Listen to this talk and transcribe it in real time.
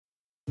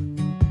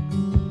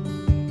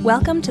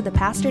Welcome to the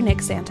Pastor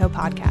Nick Santo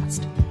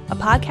podcast, a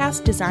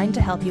podcast designed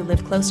to help you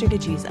live closer to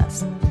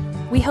Jesus.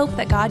 We hope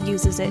that God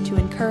uses it to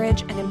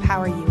encourage and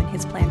empower you in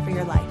his plan for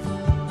your life.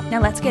 Now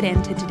let's get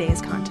into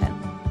today's content.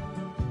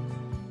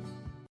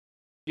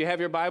 If you have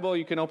your Bible,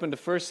 you can open to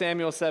 1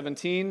 Samuel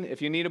 17.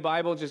 If you need a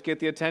Bible, just get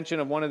the attention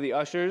of one of the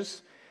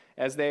ushers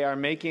as they are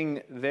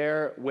making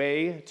their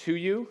way to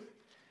you.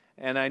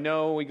 And I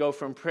know we go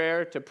from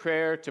prayer to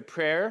prayer to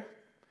prayer,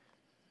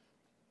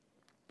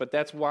 but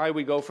that's why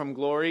we go from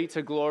glory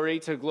to glory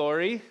to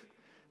glory.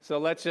 So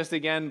let's just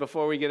again,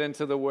 before we get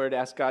into the Word,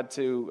 ask God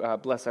to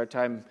bless our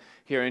time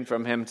hearing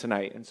from Him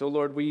tonight. And so,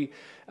 Lord, we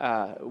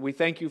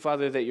thank you,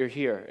 Father, that you're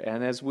here.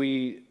 And as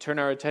we turn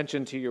our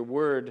attention to your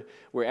Word,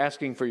 we're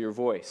asking for your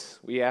voice.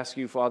 We ask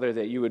you, Father,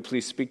 that you would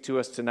please speak to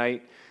us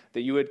tonight,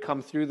 that you would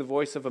come through the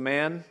voice of a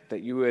man,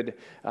 that you would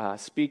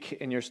speak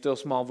in your still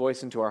small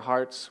voice into our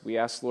hearts. We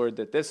ask, Lord,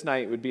 that this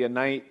night would be a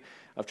night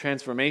of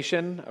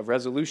transformation, of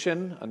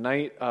resolution, a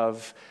night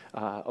of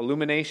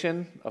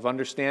illumination, of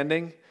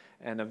understanding,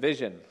 and a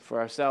vision for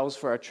ourselves,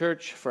 for our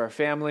church, for our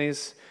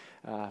families,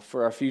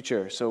 for our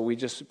future. So we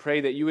just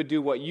pray that you would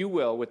do what you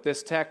will with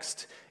this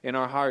text in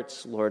our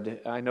hearts, Lord.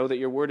 I know that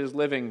your word is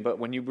living, but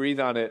when you breathe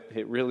on it,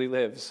 it really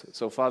lives.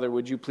 So, Father,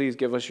 would you please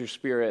give us your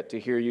spirit to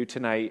hear you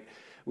tonight?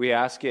 We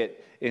ask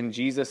it in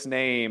Jesus'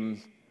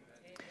 name.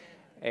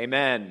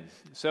 Amen.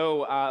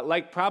 So,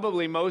 like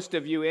probably most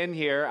of you in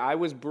here, I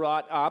was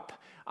brought up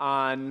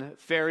on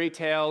fairy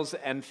tales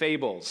and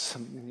fables.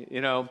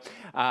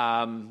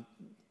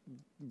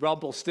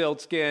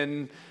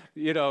 Rumpelstiltskin,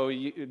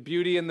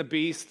 Beauty and the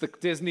Beast, the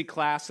Disney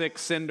classic,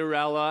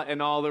 Cinderella,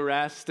 and all the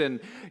rest. And,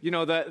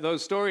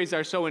 those stories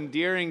are so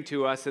endearing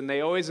to us, and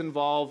they always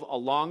involve a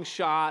long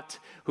shot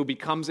who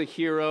becomes a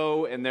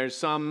hero, and there's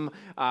some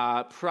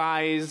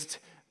prized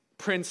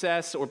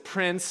princess or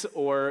prince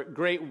or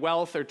great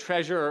wealth or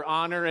treasure or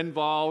honor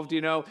involved,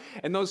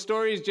 and those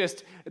stories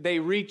just, they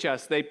reach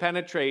us, they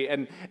penetrate,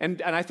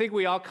 and I think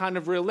we all kind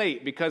of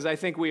relate, because I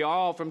think we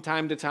all from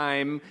time to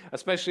time,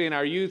 especially in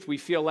our youth, we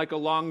feel like a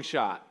long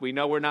shot. We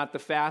know we're not the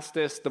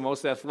fastest, the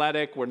most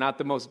athletic, we're not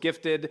the most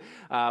gifted,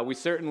 we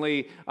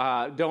certainly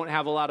don't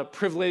have a lot of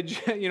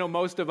privilege,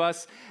 most of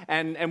us,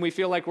 and we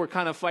feel like we're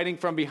kind of fighting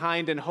from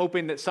behind and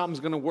hoping that something's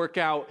going to work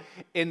out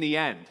in the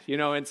end,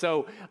 and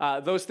so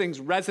those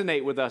things resonate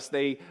with us,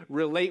 they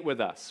relate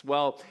with us.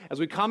 Well, as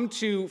we come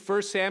to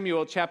 1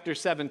 Samuel chapter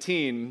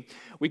 17,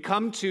 we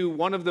come to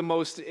one of the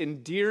most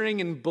endearing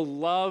and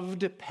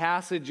beloved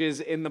passages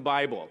in the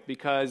Bible,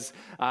 because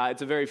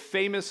it's a very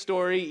famous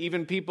story.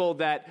 Even people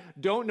that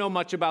don't know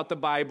much about the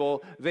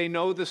Bible, they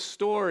know the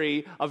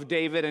story of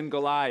David and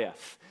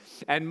Goliath.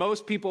 And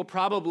most people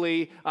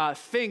probably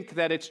think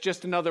that it's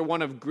just another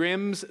one of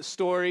Grimm's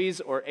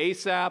stories or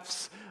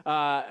Aesop's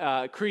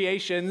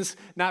creations,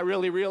 not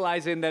really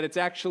realizing that it's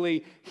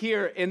actually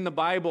here in the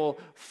Bible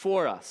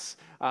for us.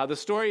 The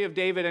story of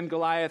David and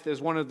Goliath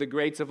is one of the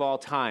greats of all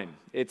time.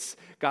 It's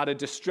got a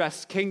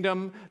distressed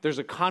kingdom. There's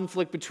a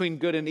conflict between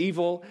good and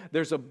evil.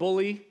 There's a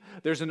bully.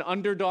 There's an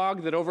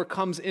underdog that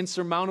overcomes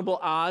insurmountable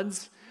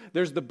odds.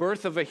 There's the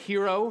birth of a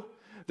hero.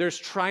 There's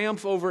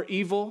triumph over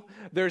evil.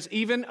 There's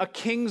even a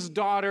king's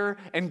daughter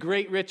and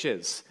great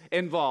riches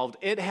involved.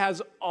 It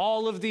has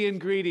all of the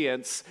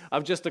ingredients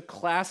of just a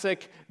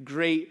classic,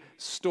 great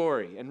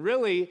story. And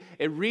really,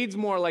 it reads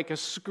more like a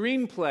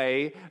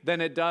screenplay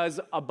than it does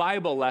a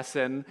Bible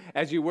lesson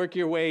as you work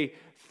your way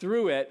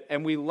through it,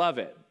 and we love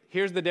it.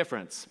 Here's the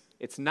difference.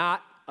 It's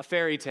not a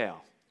fairy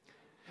tale.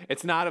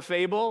 It's not a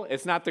fable.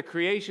 It's not the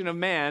creation of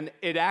man.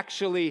 It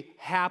actually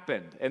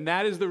happened. And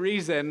that is the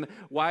reason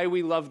why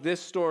we love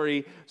this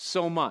story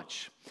so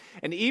much.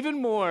 And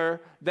even more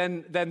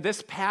than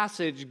this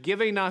passage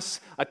giving us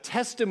a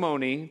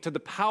testimony to the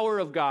power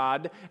of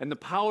God and the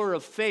power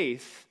of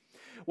faith,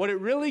 what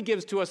it really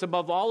gives to us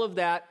above all of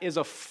that is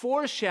a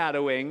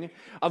foreshadowing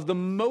of the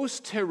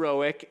most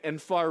heroic and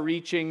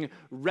far-reaching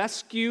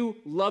rescue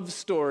love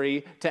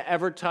story to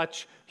ever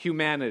touch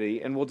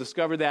humanity. And we'll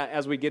discover that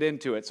as we get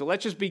into it. So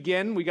let's just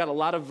begin. We got a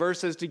lot of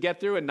verses to get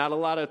through and not a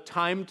lot of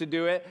time to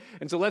do it.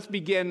 And so let's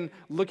begin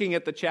looking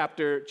at the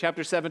chapter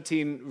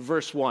 17,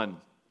 verse 1.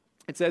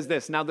 It says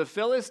this: "Now the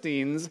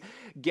Philistines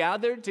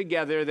gathered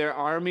together their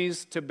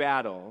armies to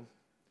battle,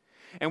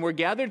 and were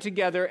gathered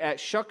together at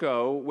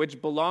Shucco,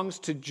 which belongs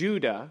to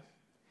Judah,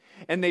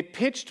 and they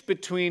pitched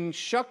between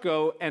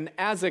Shucco and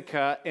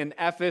Azekah in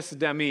Ephes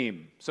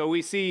Dammim." So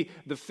we see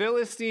the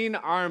Philistine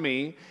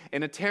army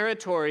in a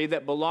territory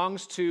that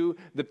belongs to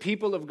the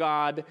people of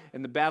God,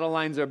 and the battle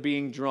lines are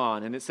being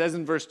drawn. And it says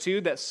in verse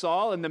 2 that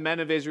Saul and the men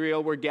of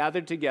Israel were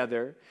gathered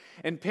together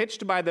and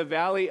pitched by the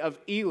valley of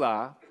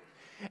Elah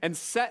and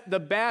set the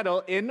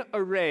battle in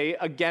array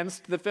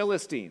against the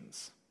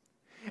Philistines.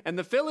 And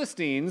the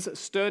Philistines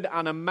stood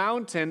on a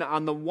mountain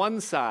on the one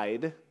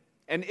side,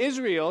 and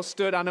Israel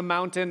stood on a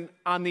mountain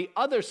on the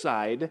other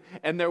side,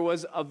 and there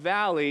was a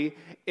valley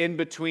in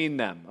between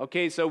them.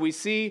 Okay, so we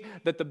see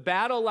that the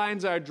battle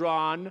lines are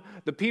drawn.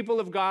 The people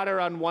of God are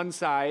on one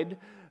side.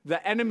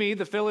 The enemy,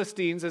 the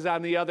Philistines, is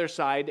on the other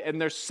side,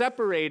 and they're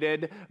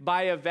separated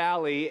by a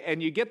valley,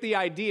 and you get the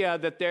idea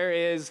that there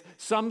is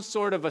some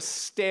sort of a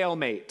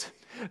stalemate.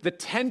 The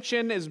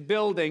tension is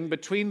building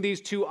between these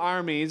two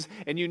armies,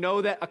 and you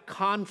know that a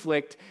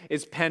conflict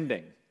is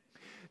pending.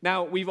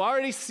 Now, we've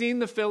already seen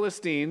the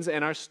Philistines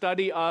in our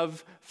study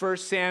of 1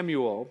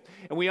 Samuel,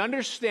 and we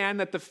understand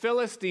that the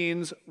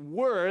Philistines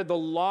were the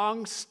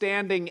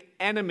long-standing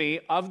enemy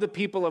of the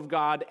people of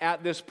God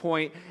at this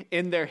point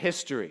in their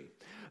history.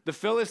 The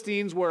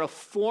Philistines were a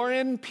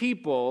foreign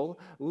people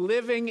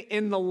living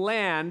in the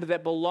land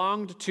that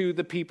belonged to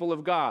the people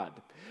of God.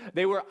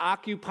 They were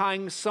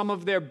occupying some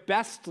of their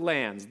best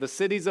lands. The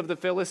cities of the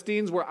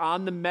Philistines were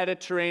on the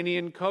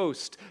Mediterranean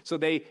coast, so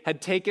they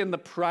had taken the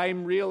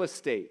prime real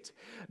estate.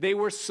 They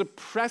were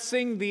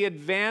suppressing the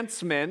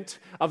advancement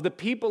of the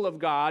people of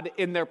God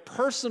in their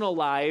personal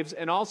lives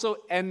and also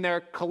in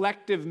their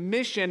collective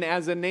mission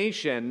as a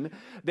nation.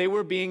 They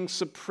were being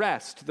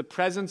suppressed. The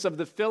presence of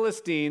the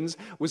Philistines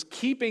was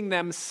keeping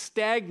them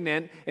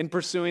stagnant in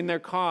pursuing their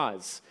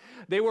cause.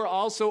 They were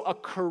also a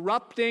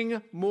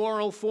corrupting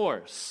moral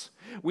force.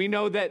 We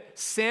know that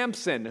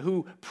Samson,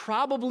 who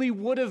probably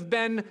would have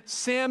been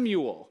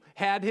Samuel,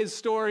 had his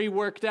story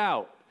worked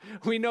out.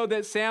 We know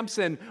that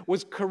Samson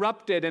was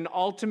corrupted and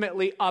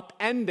ultimately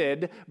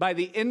upended by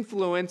the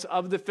influence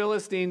of the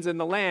Philistines in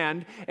the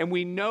land. And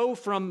we know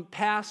from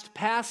past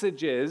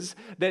passages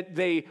that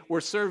they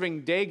were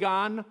serving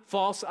Dagon,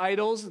 false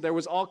idols. There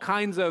was all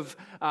kinds of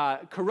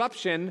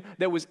corruption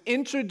that was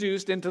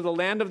introduced into the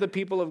land of the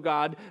people of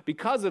God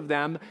because of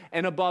them.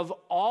 And above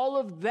all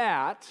of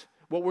that,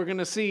 what we're going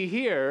to see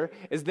here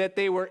is that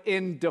they were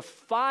in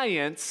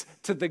defiance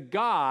to the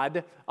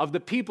God of the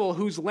people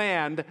whose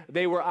land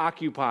they were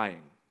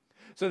occupying.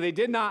 So they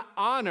did not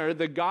honor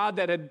the God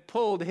that had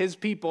pulled his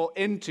people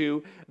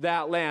into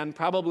that land,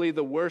 probably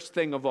the worst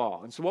thing of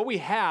all. And so what we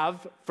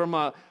have from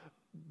a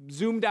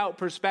zoomed out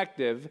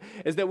perspective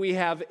is that we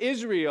have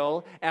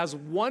Israel as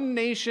one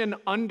nation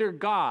under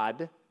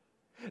God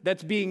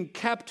that's being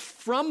kept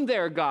from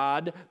their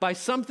God by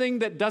something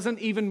that doesn't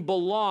even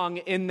belong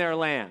in their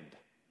land.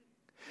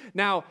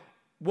 Now,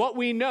 what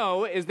we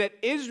know is that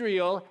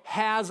Israel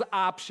has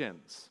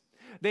options.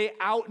 They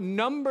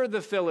outnumber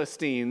the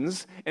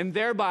Philistines, and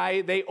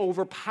thereby they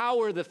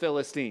overpower the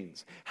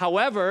Philistines.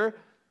 However,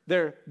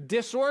 they're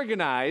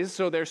disorganized,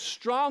 so they're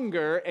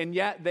stronger, and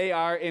yet they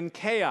are in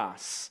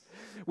chaos.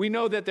 We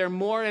know that they're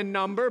more in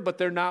number, but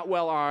they're not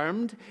well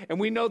armed. And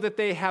we know that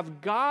they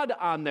have God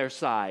on their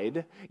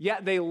side,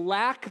 yet they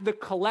lack the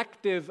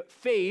collective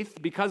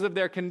faith because of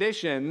their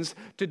conditions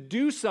to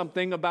do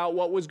something about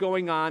what was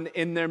going on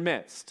in their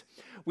midst.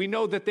 We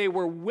know that they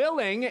were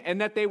willing and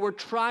that they were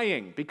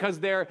trying because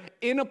they're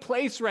in a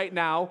place right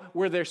now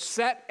where they're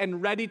set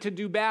and ready to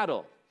do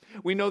battle.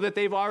 We know that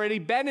they've already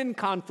been in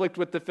conflict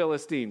with the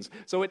Philistines.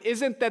 So it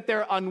isn't that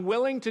they're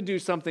unwilling to do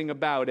something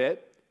about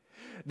it.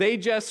 They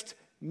just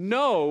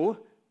know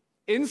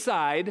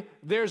inside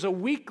there's a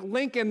weak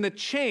link in the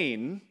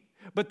chain,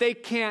 but they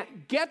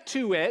can't get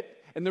to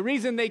it. And the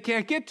reason they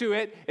can't get to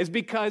it is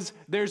because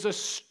there's a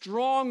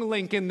strong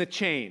link in the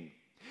chain.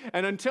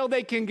 And until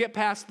they can get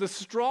past the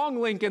strong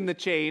link in the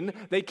chain,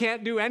 they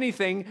can't do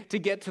anything to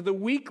get to the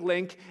weak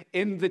link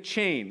in the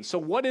chain. So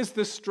what is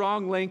the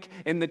strong link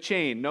in the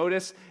chain?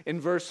 Notice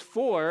in verse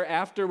 4,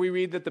 after we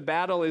read that the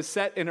battle is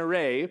set in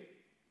array,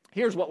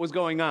 here's what was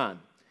going on.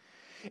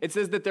 It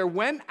says that there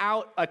went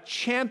out a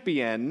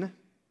champion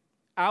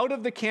out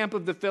of the camp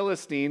of the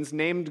Philistines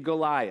named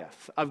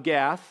Goliath of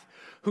Gath,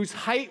 whose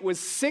height was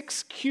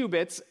 6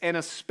 cubits and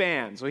a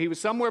span. So he was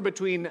somewhere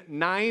between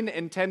 9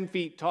 and 10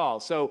 feet tall.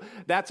 So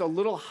that's a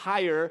little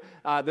higher.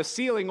 The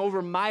ceiling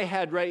over my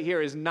head right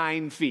here is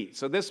 9 feet.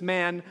 So this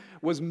man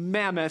was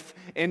mammoth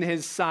in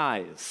his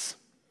size.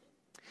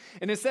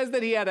 And it says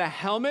that he had a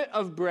helmet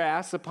of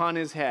brass upon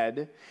his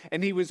head,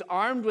 and he was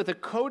armed with a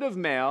coat of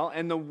mail,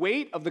 and the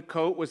weight of the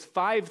coat was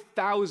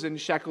 5,000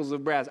 shekels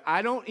of brass.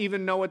 I don't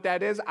even know what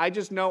that is. I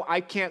just know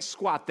I can't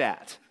squat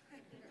that.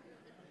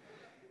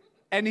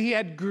 And he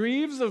had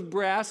greaves of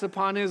brass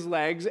upon his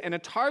legs and a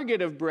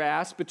target of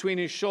brass between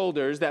his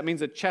shoulders. That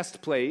means a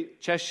chest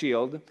plate, chest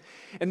shield.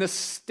 And the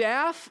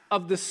staff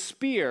of the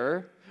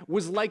spear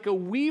was like a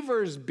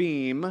weaver's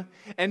beam,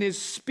 and his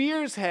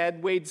spear's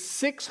head weighed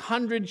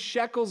 600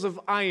 shekels of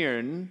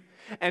iron,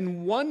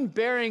 and one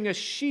bearing a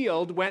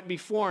shield went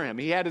before him.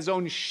 He had his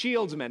own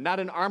shieldsman, not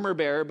an armor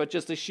bearer, but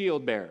just a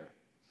shield bearer.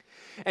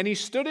 And he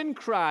stood and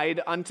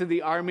cried unto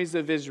the armies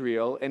of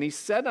Israel, and he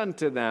said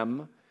unto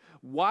them,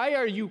 Why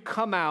are you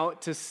come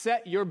out to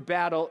set your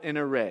battle in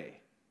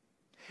array?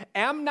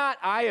 Am not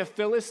I a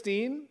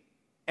Philistine,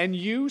 and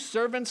you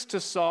servants to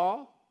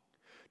Saul?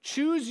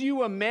 Choose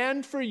you a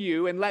man for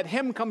you, and let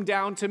him come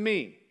down to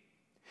me.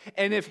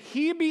 And if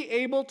he be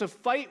able to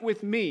fight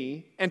with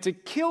me and to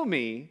kill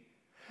me,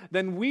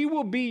 then we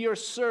will be your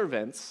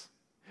servants.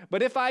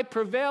 But if I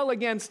prevail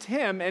against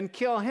him and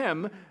kill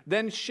him,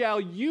 then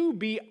shall you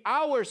be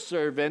our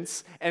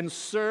servants and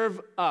serve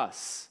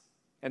us.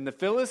 And the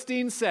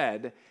Philistine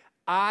said,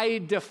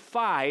 I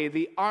defy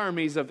the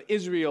armies of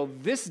Israel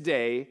this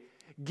day.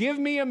 give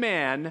me a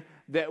man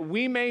that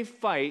we may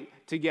fight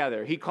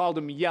together. He called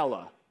him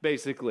Yella,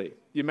 basically.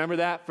 You remember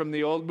that from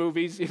the old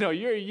movies? You're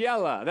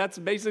Yella. That's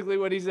basically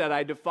what he said.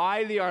 I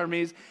defy the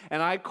armies,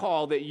 and I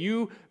call that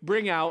you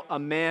bring out a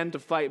man to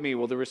fight me.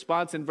 Well, the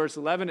response in verse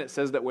 11, it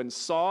says that when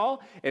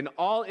Saul and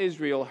all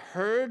Israel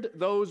heard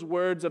those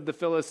words of the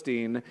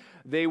Philistine,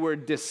 they were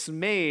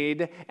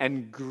dismayed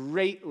and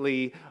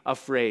greatly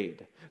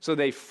afraid. So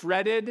they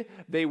fretted,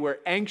 they were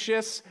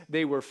anxious,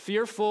 they were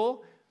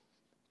fearful.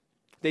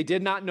 They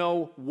did not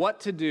know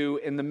what to do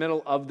in the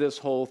middle of this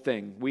whole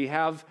thing. We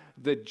have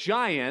the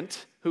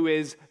giant who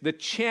is the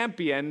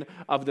champion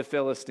of the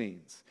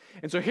Philistines.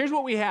 And so here's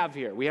what we have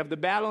here. We have the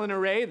battle in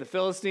array, the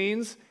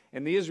Philistines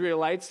and the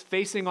Israelites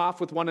facing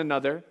off with one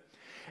another.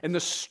 And the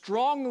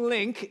strong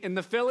link in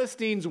the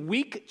Philistines'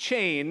 weak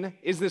chain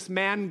is this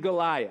man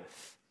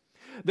Goliath.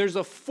 There's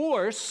a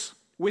force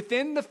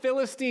within the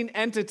Philistine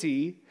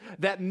entity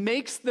that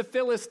makes the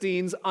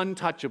Philistines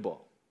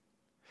untouchable.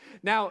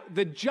 Now,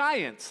 the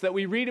giants that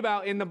we read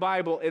about in the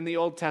Bible in the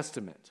Old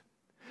Testament,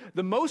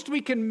 the most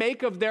we can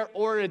make of their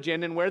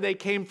origin and where they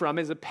came from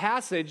is a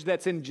passage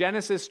that's in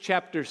Genesis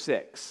chapter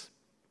 6.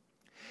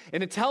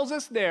 And it tells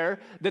us there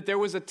that there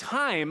was a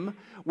time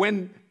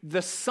when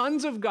the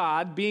sons of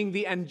God, being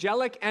the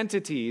angelic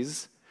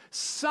entities,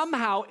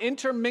 somehow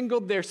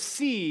intermingled their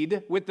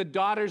seed with the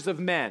daughters of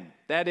men,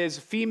 that is,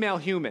 female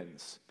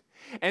humans.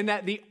 And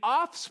that the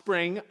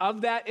offspring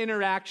of that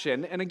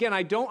interaction, and again,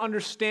 I don't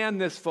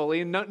understand this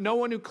fully, and no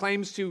one who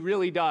claims to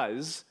really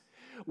does,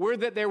 were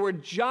that there were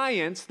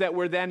giants that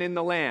were then in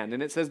the land.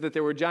 And it says that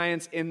there were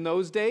giants in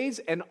those days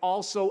and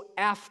also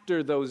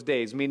after those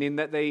days, meaning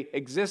that they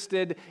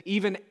existed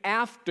even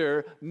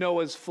after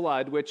Noah's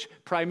flood, which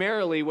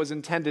primarily was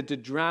intended to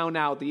drown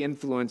out the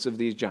influence of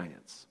these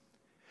giants.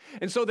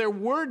 And so there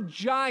were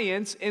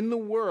giants in the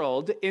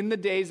world in the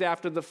days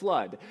after the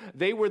flood.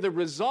 They were the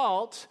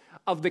result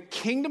of the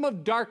kingdom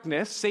of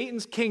darkness,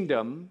 Satan's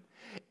kingdom,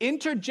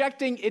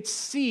 interjecting its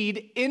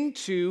seed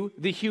into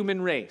the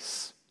human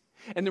race.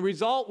 And the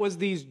result was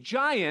these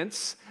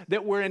giants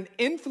that were an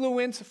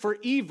influence for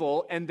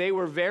evil, and they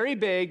were very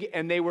big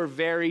and they were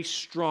very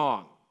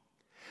strong.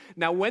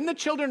 Now, when the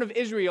children of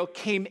Israel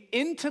came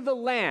into the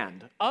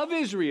land of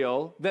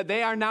Israel that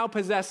they are now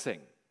possessing,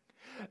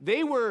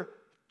 they were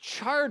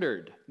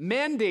chartered,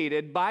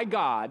 mandated by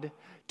God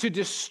to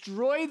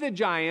destroy the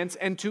giants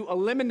and to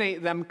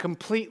eliminate them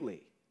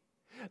completely.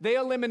 They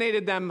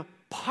eliminated them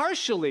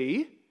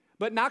partially,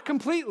 but not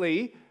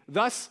completely.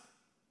 Thus,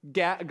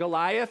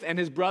 Goliath and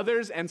his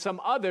brothers and some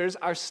others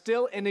are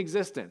still in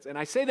existence. And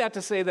I say that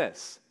to say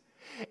this,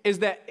 is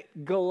that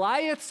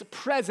Goliath's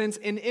presence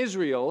in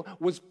Israel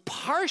was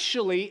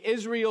partially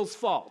Israel's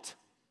fault.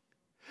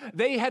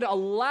 They had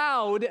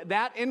allowed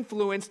that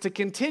influence to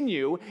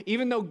continue,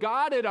 even though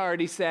God had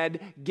already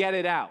said, get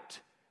it out.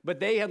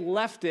 But they had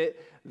left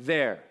it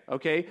there,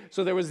 okay?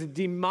 So there was a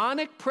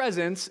demonic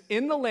presence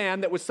in the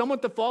land that was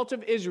somewhat the fault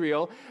of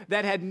Israel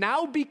that had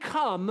now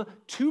become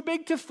too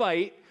big to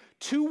fight,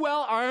 too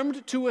well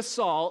armed to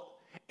assault,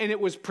 and it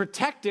was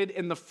protected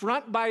in the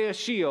front by a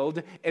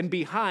shield and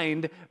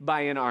behind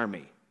by an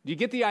army. Do you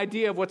get the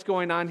idea of what's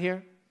going on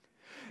here?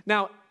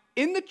 Now,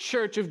 in the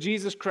Church of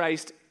Jesus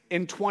Christ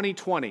in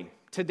 2020,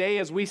 today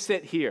as we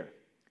sit here,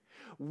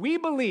 we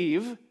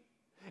believe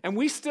and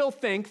we still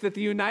think that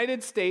the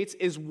United States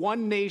is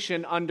one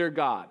nation under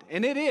God,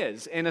 and it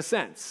is in a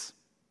sense.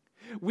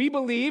 We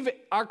believe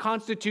our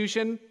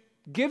Constitution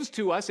gives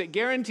to us, it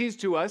guarantees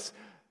to us,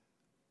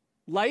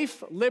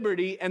 life,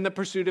 liberty, and the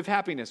pursuit of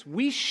happiness.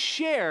 We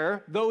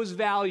share those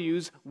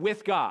values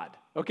with God,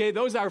 okay?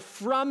 Those are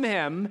from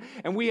Him,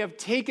 and we have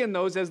taken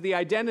those as the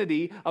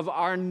identity of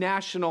our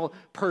national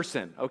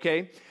person,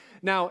 okay?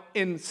 Now,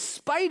 in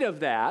spite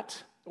of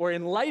that, or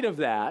in light of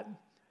that,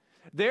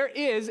 there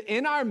is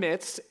in our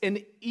midst an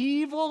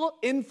evil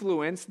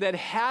influence that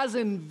has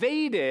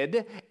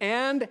invaded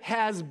and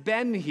has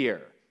been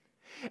here.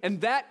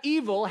 And that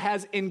evil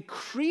has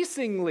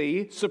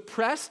increasingly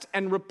suppressed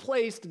and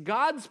replaced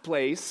God's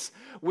place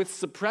with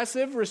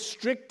suppressive,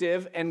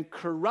 restrictive, and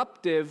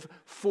corruptive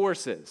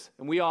forces.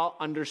 And we all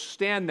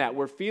understand that.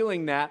 We're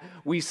feeling that.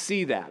 We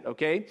see that,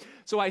 okay?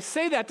 So I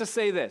say that to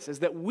say this, is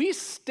that we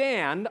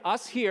stand,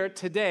 us here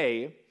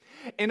today,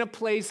 in a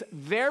place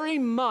very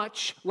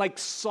much like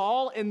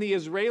Saul and the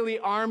Israeli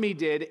army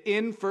did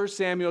in 1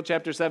 Samuel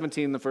chapter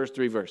 17, the first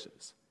 3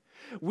 verses.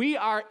 We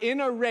are in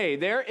array.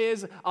 There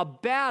is a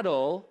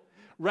battle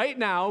right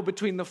now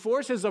between the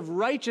forces of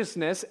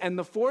righteousness and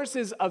the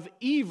forces of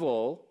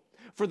evil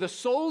for the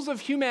souls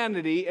of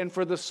humanity and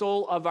for the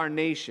soul of our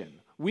nation.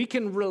 We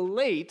can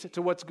relate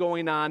to what's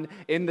going on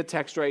in the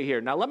text right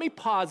here. Now, let me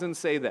pause and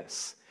say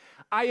this.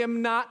 I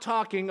am not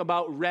talking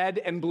about red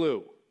and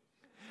blue.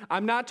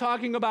 I'm not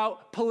talking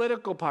about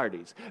political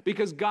parties,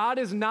 because God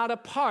is not a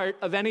part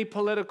of any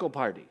political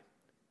party.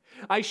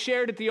 I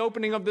shared at the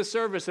opening of the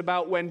service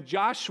about when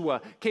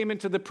Joshua came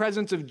into the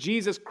presence of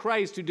Jesus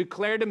Christ, who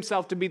declared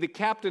himself to be the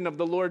captain of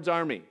the Lord's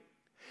army.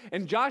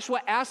 And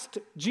Joshua asked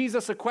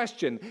Jesus a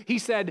question. He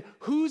said,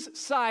 whose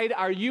side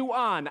are you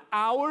on,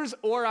 ours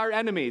or our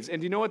enemies?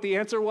 And do you know what the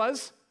answer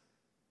was?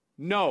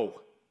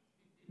 No.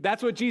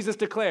 That's what Jesus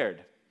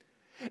declared.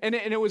 And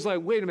it was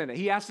like, wait a minute.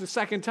 He asked the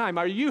second time,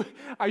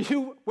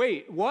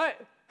 wait,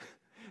 what?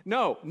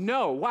 No.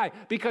 Why?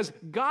 Because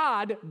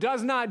God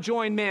does not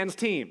join man's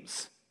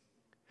teams.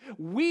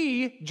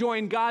 We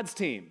join God's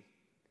team.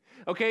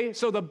 Okay,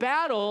 so the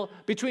battle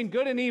between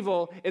good and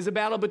evil is a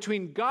battle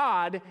between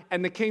God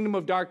and the kingdom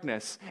of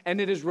darkness.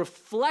 And it is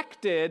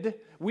reflected,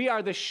 we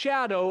are the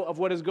shadow of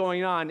what is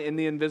going on in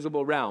the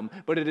invisible realm.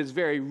 But it is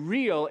very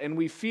real and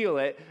we feel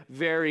it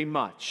very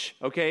much.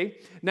 Okay,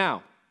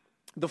 now,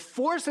 the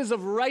forces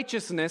of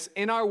righteousness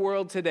in our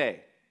world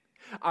today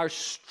are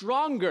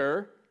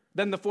stronger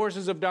than the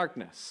forces of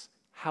darkness.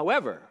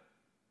 However,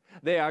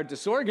 they are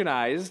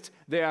disorganized,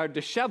 they are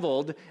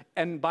disheveled,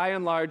 and by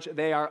and large,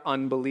 they are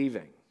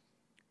unbelieving.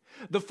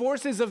 The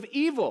forces of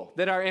evil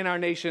that are in our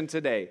nation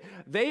today,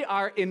 they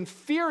are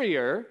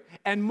inferior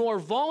and more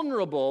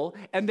vulnerable,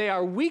 and they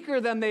are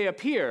weaker than they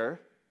appear,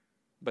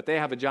 but they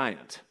have a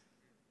giant.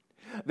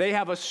 They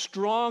have a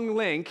strong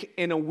link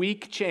in a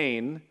weak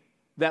chain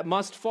that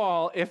must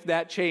fall if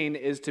that chain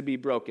is to be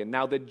broken.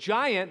 Now, the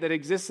giant that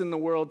exists in the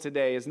world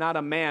today is not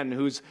a man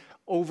who's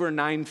over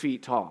 9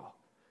 feet tall,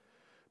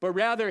 but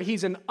rather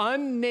he's an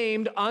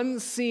unnamed,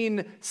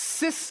 unseen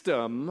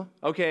system,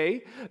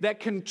 okay, that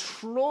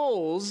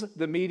controls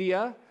the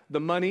media, the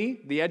money,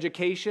 the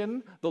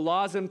education, the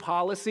laws and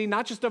policy,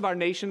 not just of our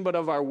nation, but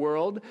of our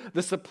world,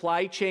 the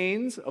supply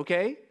chains,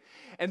 okay?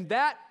 And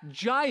that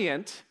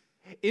giant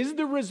is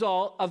the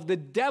result of the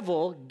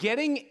devil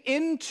getting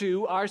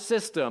into our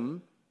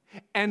system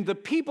and the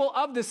people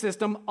of the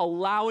system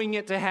allowing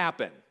it to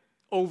happen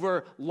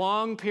over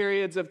long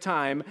periods of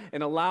time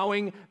and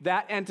allowing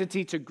that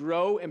entity to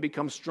grow and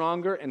become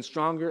stronger and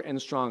stronger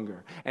and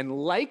stronger. And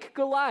like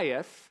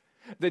Goliath,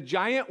 the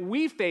giant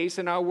we face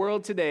in our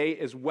world today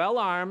is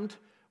well-armed,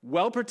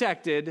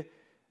 well-protected,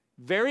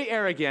 very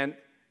arrogant,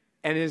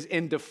 and is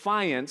in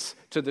defiance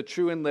to the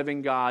true and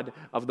living God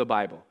of the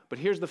Bible. But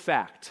here's the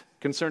fact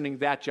concerning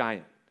that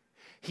giant.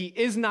 He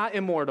is not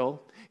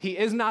immortal, he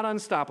is not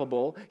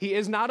unstoppable, he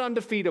is not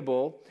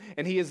undefeatable,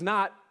 and he is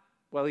not,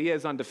 well, he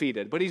is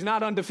undefeated, but he's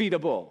not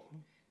undefeatable.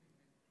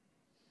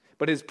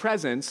 But his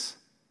presence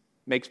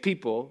makes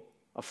people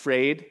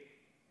afraid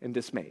and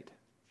dismayed.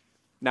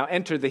 Now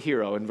enter the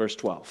hero in verse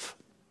 12.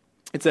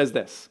 It says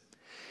this.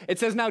 It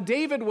says, now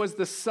David was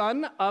the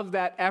son of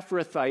that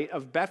Ephrathite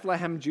of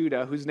Bethlehem,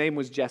 Judah, whose name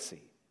was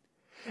Jesse.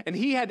 And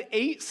he had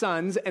 8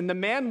 sons, and the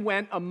man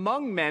went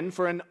among men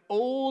for an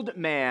old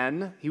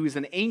man, he was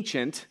an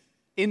ancient,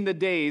 in the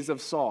days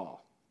of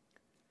Saul.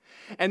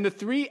 And the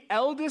 3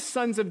 eldest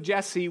sons of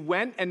Jesse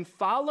went and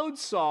followed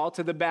Saul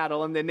to the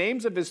battle, and the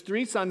names of his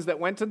 3 sons that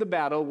went to the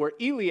battle were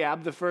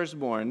Eliab, the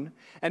firstborn,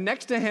 and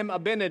next to him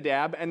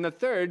Abinadab, and the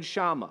third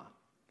Shammah.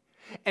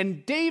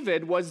 And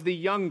David was the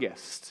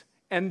youngest,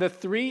 and the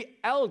 3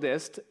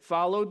 eldest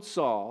followed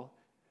Saul.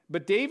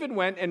 But David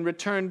went and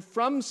returned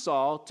from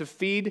Saul to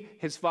feed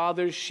his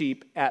father's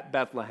sheep at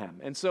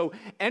Bethlehem. And so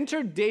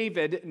enter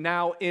David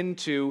now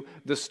into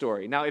the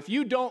story. Now, if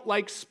you don't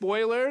like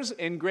spoilers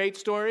in great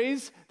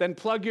stories, then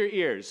plug your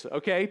ears,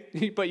 okay?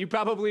 But you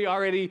probably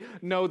already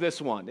know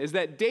this one, is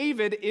that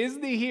David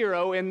is the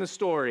hero in the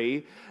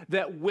story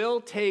that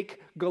will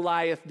take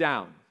Goliath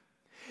down.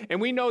 And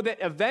we know that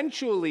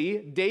eventually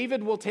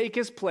David will take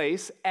his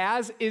place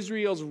as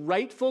Israel's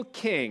rightful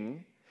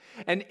king.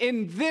 And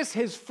in this,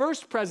 his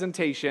first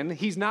presentation,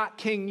 he's not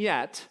king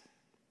yet,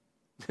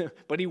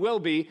 but he will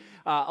be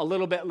a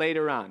little bit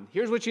later on.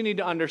 Here's what you need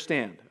to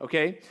understand,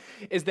 okay,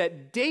 is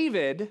that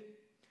David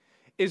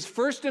is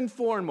first and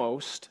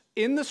foremost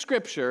in the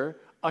scripture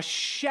a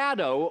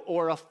shadow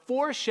or a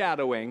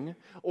foreshadowing,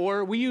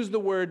 or we use the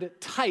word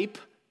type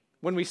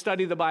when we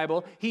study the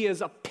Bible. He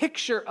is a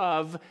picture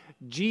of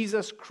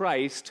Jesus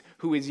Christ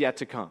who is yet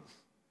to come.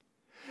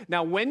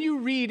 Now, when you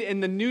read in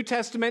the New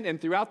Testament and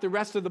throughout the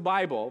rest of the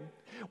Bible,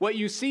 what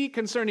you see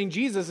concerning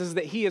Jesus is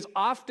that he is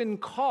often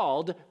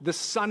called the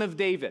Son of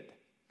David.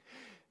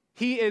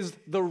 He is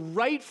the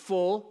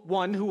rightful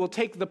one who will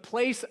take the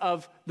place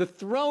of the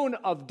throne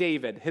of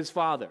David, his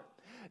father.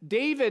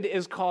 David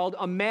is called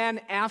a man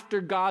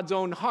after God's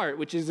own heart,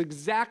 which is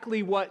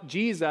exactly what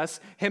Jesus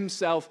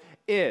himself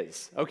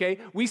is, okay?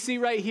 We see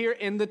right here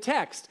in the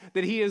text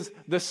that he is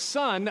the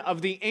son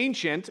of the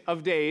Ancient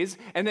of Days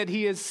and that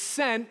he is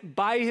sent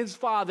by his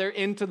father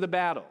into the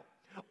battle.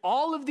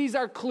 All of these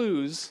are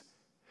clues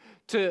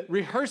to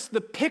rehearse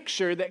the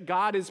picture that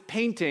God is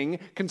painting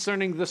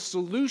concerning the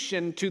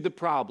solution to the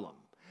problem.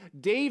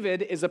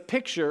 David is a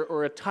picture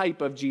or a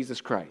type of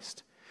Jesus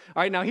Christ.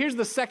 All right, now here's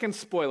the second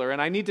spoiler,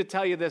 and I need to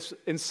tell you this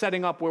in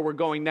setting up where we're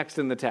going next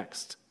in the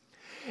text,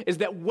 is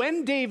that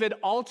when David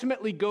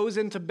ultimately goes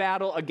into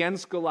battle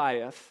against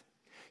Goliath,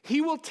 he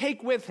will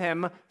take with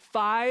him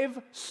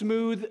 5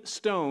 smooth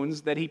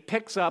stones that he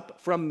picks up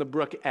from the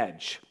brook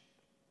edge.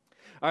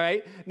 All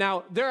right,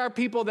 now there are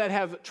people that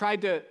have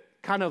tried to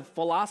kind of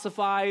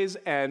philosophize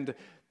and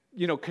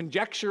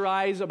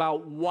conjecturize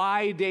about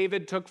why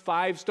David took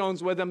 5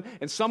 stones with him.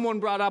 And someone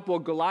brought up, well,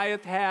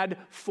 Goliath had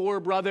 4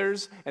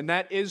 brothers, and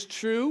that is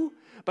true.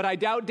 But I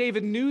doubt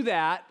David knew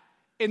that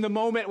in the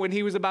moment when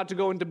he was about to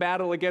go into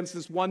battle against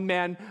this one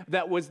man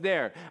that was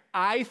there.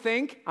 I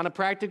think, on a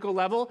practical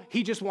level,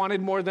 he just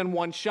wanted more than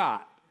one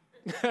shot,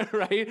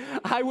 right?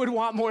 I would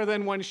want more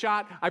than one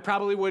shot. I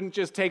probably wouldn't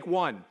just take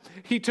 1.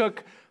 He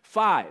took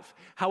 5.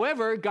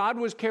 However, God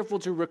was careful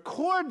to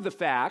record the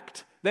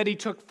fact that he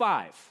took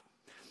 5.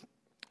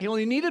 He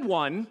only needed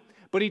 1,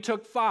 but he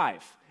took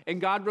 5,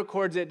 and God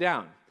records it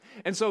down.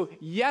 And so,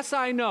 yes,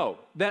 I know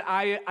that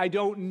I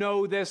don't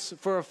know this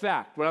for a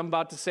fact, what I'm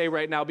about to say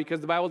right now,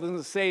 because the Bible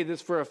doesn't say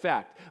this for a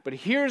fact. But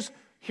here's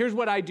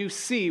what I do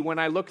see when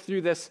I look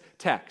through this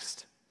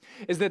text,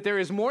 is that there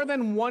is more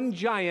than one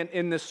giant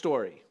in this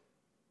story.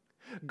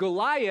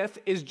 Goliath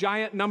is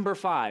giant number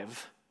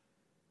 5.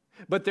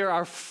 But there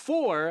are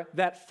 4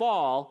 that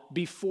fall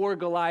before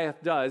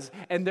Goliath does,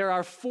 and there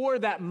are 4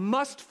 that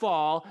must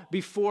fall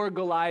before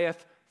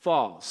Goliath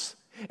falls.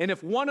 And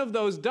if one of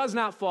those does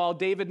not fall,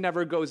 David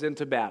never goes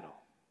into battle.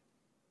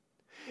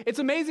 It's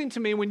amazing to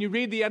me when you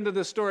read the end of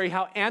the story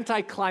how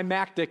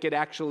anticlimactic it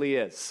actually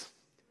is.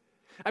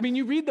 I mean,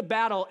 you read the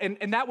battle,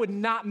 and that would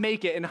not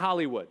make it in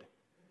Hollywood.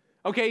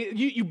 Okay,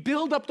 you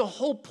build up the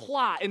whole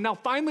plot, and now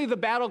finally the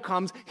battle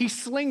comes, he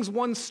slings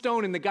 1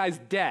 stone, and the guy's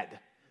dead.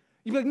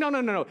 You'd be like,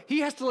 no.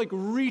 He has to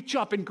reach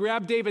up and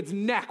grab David's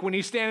neck when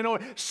he's standing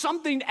over.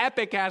 Something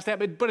epic has to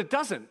happen, but it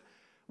doesn't.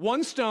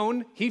 1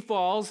 stone, he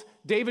falls,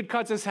 David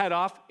cuts his head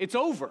off, it's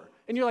over.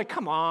 And you're like,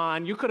 come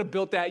on, you could have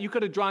built that, you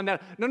could have drawn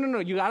that. No,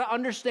 you got to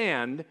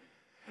understand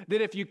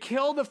that if you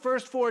kill the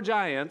first 4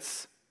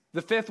 giants,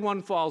 the 5th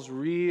one falls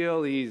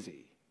real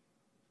easy.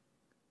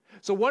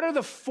 So what are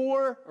the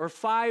 4 or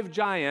 5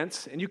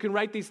 giants, and you can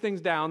write these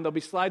things down, there'll be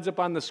slides up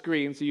on the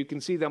screen so you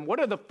can see them. What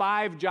are the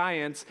 5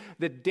 giants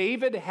that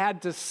David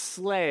had to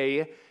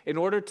slay in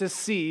order to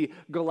see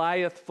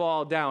Goliath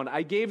fall down?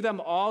 I gave them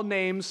all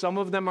names. Some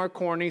of them are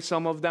corny,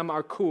 some of them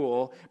are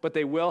cool, but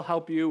they will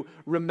help you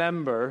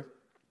remember.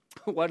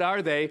 What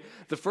are they?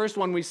 The first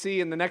one we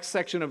see in the next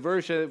section of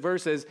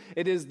verses,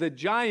 it is the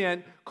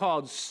giant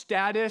called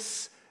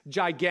Status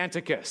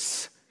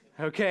Giganticus.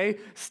 Okay,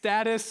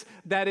 status,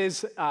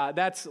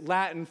 that's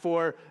Latin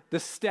for the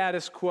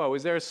status quo.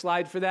 Is there a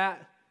slide for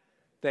that?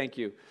 Thank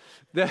you.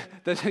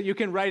 You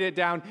can write it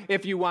down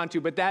if you want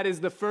to, but that is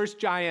the first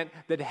giant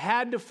that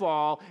had to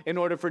fall in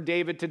order for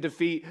David to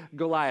defeat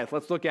Goliath.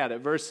 Let's look at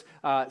it, verse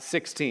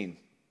 16.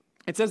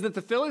 It says that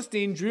the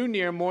Philistine drew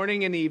near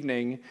morning and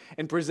evening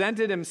and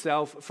presented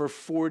himself for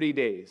 40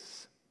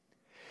 days.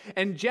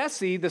 And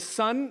Jesse, the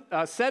son,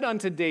 said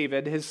unto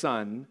David, his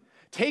son,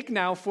 take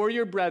now for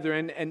your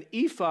brethren an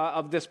ephah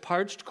of this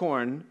parched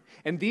corn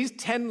and these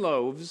 10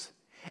 loaves,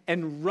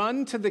 and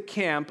run to the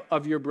camp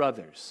of your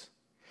brothers.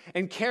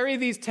 And carry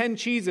these 10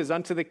 cheeses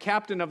unto the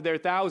captain of their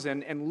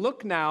 1,000, and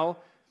look now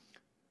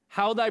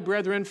how thy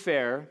brethren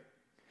fare,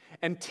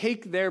 and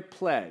take their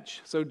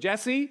pledge. So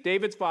Jesse,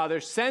 David's father,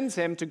 sends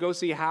him to go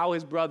see how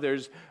his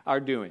brothers are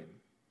doing.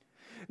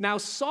 Now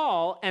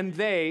Saul and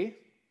they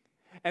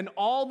and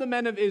all the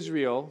men of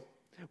Israel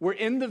were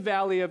in the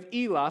valley of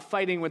Elah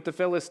fighting with the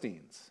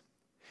Philistines.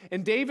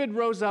 And David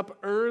rose up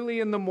early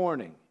in the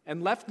morning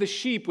and left the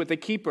sheep with the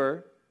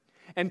keeper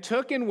and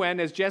took and went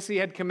as Jesse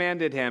had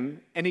commanded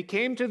him. And he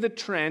came to the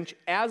trench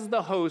as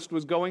the host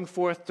was going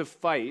forth to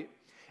fight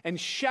and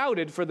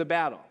shouted for the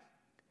battle.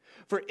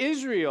 For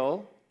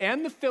Israel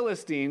and the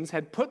Philistines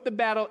had put the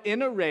battle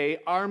in array,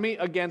 army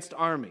against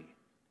army.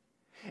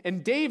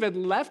 And David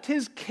left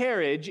his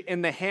carriage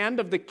in the hand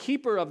of the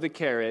keeper of the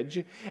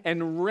carriage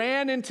and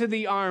ran into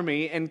the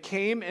army and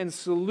came and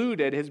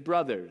saluted his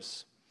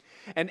brothers.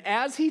 And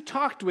as he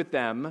talked with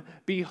them,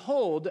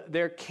 behold,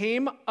 there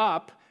came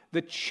up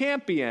the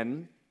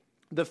champion,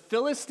 the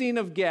Philistine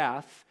of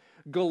Gath,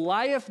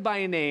 Goliath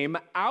by name,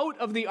 out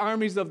of the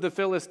armies of the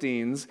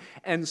Philistines,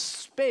 and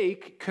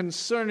spake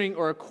concerning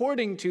or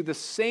according to the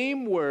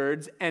same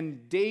words,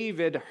 and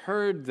David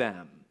heard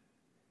them.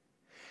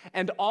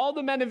 And all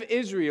the men of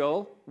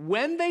Israel,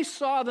 when they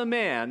saw the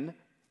man,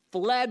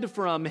 fled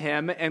from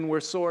him and were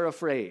sore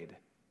afraid.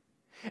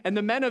 And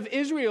the men of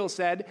Israel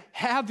said,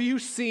 have you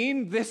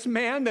seen this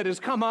man that has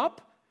come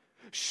up?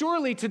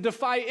 Surely to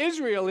defy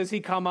Israel is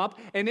he come up,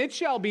 and it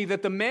shall be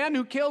that the man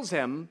who kills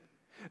him,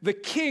 the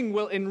king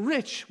will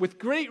enrich with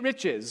great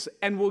riches,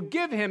 and will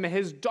give him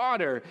his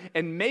daughter,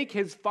 and make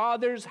his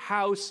father's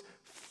house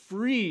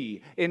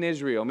free in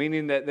Israel,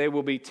 meaning that they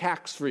will be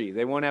tax-free.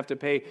 They won't have to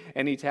pay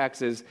any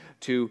taxes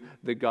to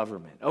the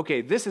government.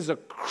 Okay, this is a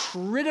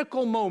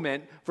critical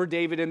moment for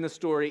David in the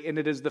story, and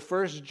it is the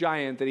first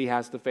giant that he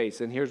has to face.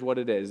 And here's what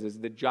it is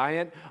the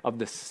giant of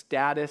the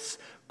status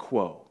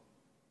quo.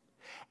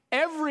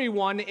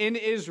 Everyone in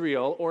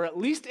Israel, or at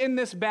least in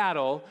this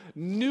battle,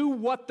 knew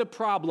what the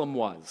problem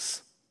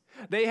was.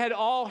 They had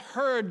all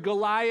heard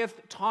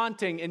Goliath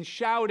taunting and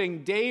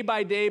shouting day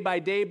by day by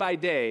day by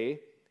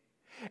day.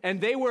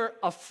 And they were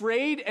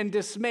afraid and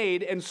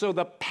dismayed. And so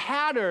the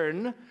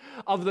pattern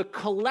of the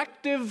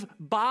collective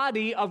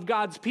body of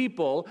God's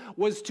people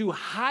was to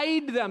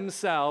hide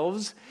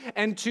themselves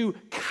and to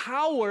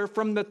cower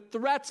from the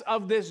threats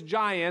of this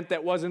giant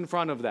that was in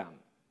front of them.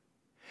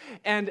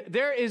 And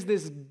there is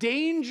this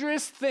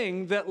dangerous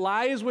thing that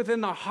lies within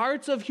the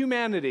hearts of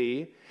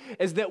humanity,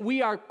 is that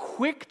we are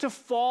quick to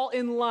fall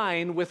in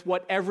line with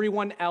what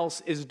everyone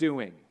else is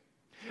doing.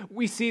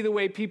 We see the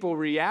way people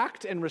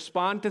react and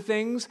respond to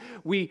things.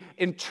 We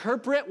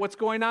interpret what's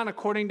going on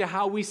according to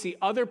how we see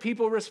other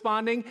people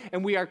responding,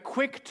 and we are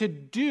quick to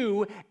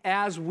do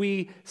as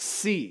we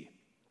see.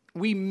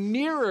 We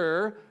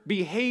mirror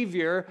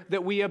behavior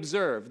that we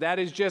observe. That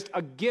is just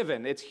a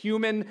given. It's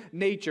human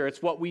nature.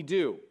 It's what we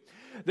do.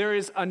 There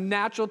is a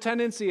natural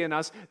tendency in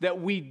us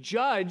that we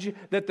judge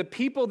that the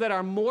people that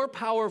are more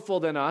powerful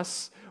than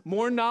us,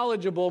 more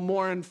knowledgeable,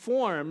 more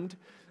informed,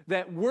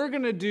 that we're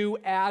going to do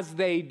as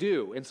they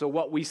do. And so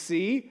what we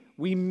see,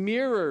 we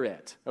mirror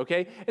it,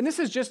 okay? And this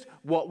is just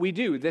what we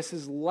do. This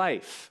is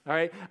life, all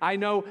right? I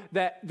know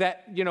that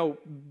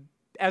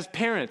as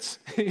parents,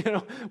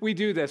 we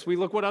do this. We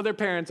look what other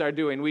parents are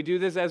doing. We do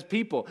this as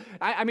people.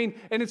 I mean,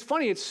 and it's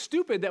funny, it's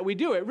stupid that we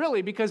do it,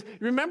 really, because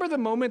remember the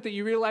moment that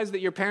you realized that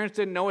your parents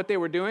didn't know what they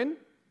were doing?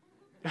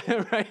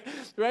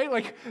 Right?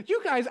 Like, you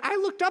guys, I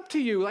looked up to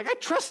you. Like, I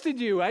trusted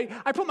you. I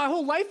put my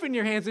whole life in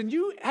your hands, and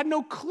you had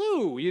no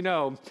clue,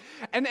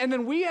 And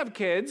then we have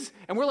kids,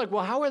 and we're like,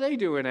 well, how are they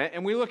doing it?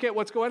 And we look at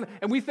what's going on,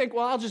 and we think,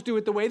 well, I'll just do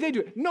it the way they do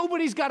it.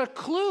 Nobody's got a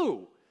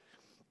clue.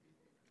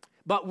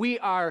 But we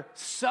are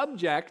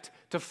subject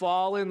to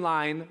fall in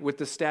line with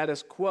the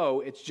status quo.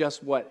 It's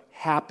just what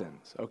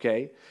happens,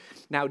 okay?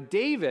 Now,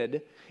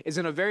 David is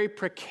in a very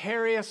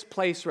precarious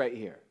place right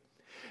here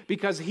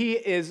because he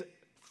is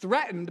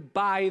threatened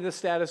by the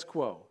status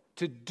quo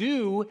to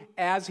do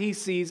as he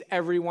sees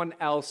everyone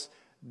else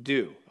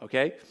do,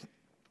 okay?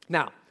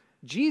 Now,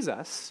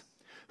 Jesus,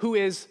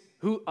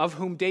 of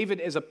whom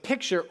David is a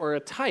picture or a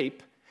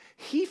type,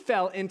 he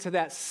fell into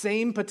that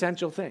same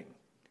potential thing.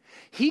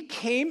 He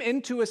came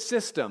into a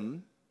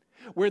system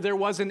where there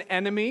was an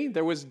enemy,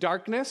 there was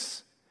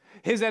darkness.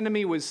 His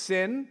enemy was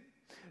sin.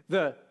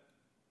 The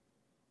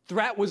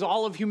threat was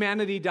all of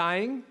humanity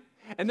dying.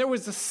 And there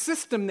was a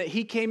system that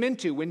he came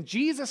into. When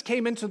Jesus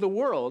came into the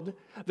world,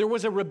 there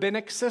was a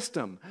rabbinic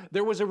system.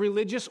 There was a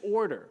religious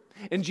order.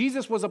 And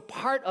Jesus was a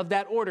part of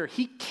that order.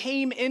 He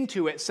came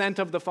into it, sent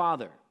of the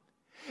Father.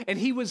 And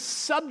he was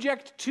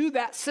subject to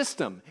that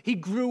system. He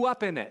grew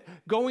up in it,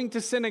 going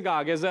to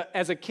synagogue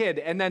as a kid,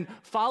 and then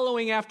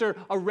following after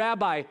a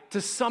rabbi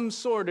to some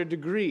sort of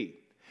degree.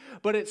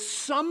 But at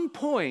some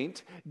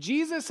point,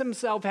 Jesus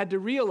himself had to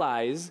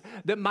realize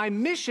that my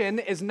mission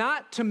is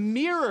not to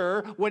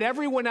mirror what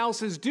everyone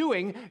else is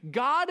doing.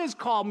 God has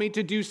called me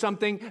to do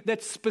something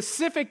that's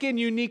specific and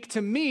unique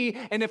to me.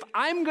 And if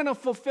I'm going to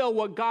fulfill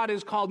what God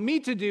has called me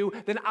to do,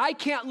 then I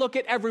can't look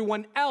at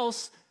everyone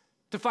else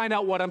to find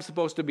out what I'm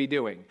supposed to be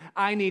doing.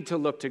 I need to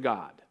look to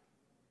God.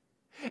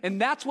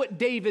 And that's what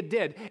David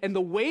did. And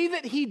the way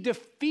that he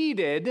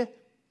defeated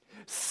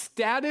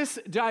status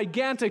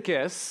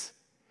giganticus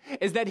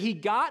is that he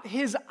got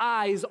his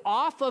eyes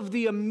off of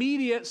the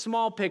immediate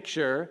small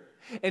picture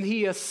and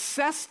he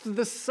assessed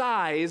the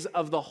size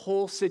of the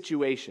whole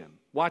situation.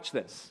 Watch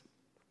this.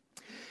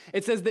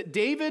 It says that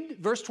David,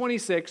 verse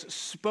 26,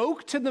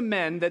 spoke to the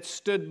men that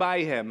stood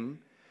by him,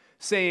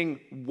 saying,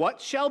 "What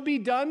shall be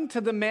done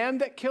to the man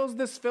that kills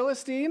this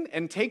Philistine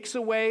and takes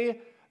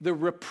away the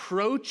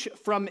reproach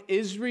from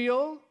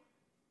Israel?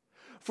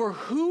 For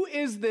who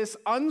is this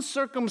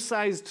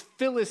uncircumcised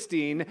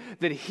Philistine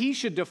that he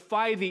should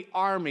defy the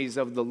armies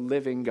of the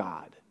living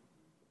God?"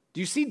 Do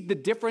you see the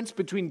difference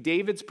between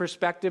David's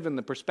perspective and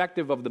the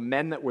perspective of the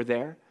men that were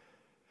there?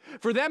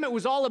 For them, it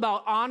was all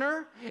about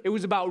honor. It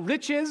was about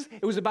riches.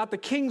 It was about the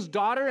king's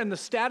daughter and the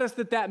status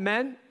that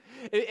meant.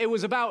 It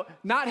was about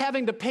not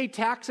having to pay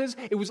taxes.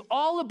 It was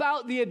all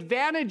about the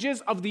advantages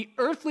of the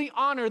earthly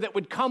honor that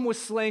would come with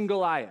slaying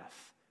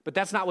Goliath. But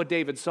that's not what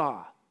David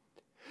saw.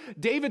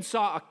 David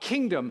saw a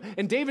kingdom,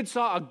 and David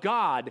saw a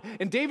God,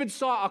 and David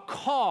saw a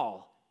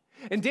call,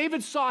 and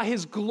David saw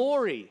his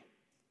glory.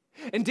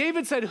 And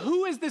David said,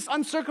 who is this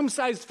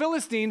uncircumcised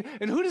Philistine,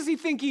 and who does he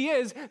think he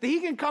is, that he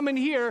can come in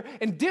here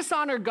and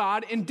dishonor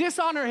God and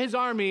dishonor his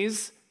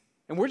armies,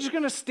 and we're just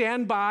going to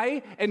stand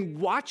by and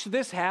watch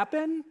this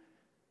happen?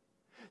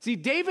 See,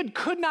 David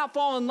could not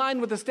fall in line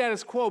with the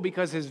status quo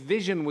because his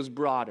vision was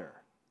broader.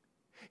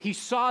 He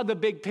saw the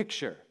big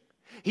picture.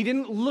 He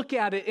didn't look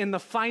at it in the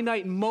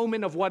finite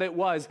moment of what it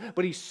was,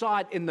 but he saw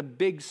it in the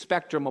big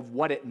spectrum of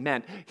what it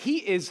meant. He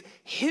is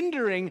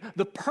hindering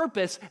the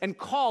purpose and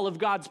call of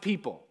God's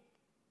people.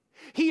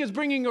 He is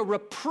bringing a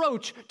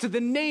reproach to the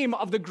name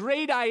of the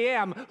great I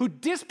am who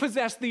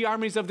dispossessed the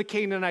armies of the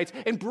Canaanites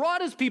and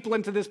brought his people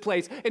into this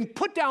place and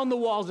put down the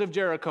walls of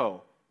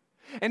Jericho,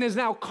 and has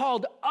now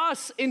called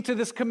us into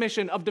this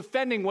commission of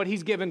defending what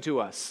he's given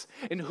to us.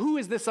 And who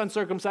is this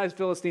uncircumcised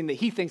Philistine that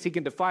he thinks he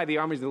can defy the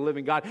armies of the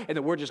living God and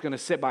that we're just going to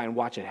sit by and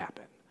watch it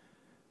happen?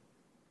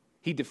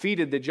 He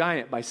defeated the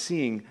giant by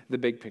seeing the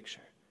big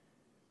picture.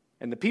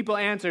 And the people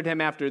answered him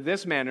after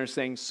this manner,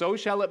 saying, so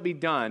shall it be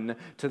done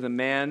to the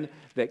man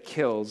that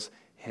kills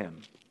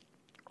him.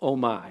 Oh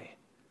my.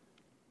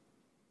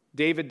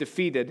 David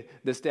defeated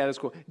the status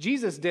quo.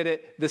 Jesus did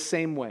it the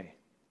same way.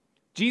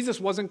 Jesus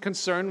wasn't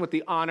concerned with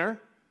the honor,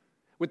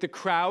 with the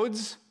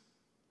crowds,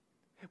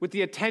 with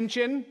the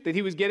attention that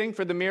he was getting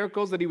for the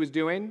miracles that he was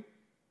doing.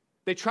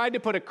 They tried to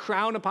put a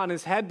crown upon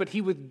his head, but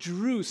he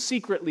withdrew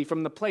secretly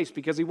from the place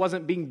because he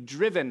wasn't being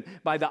driven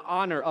by the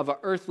honor of an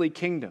earthly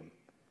kingdom.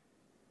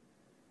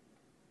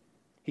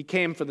 He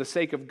came for the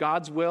sake of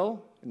God's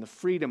will and the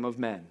freedom of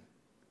men.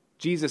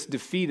 Jesus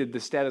defeated the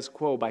status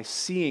quo by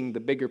seeing the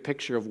bigger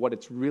picture of what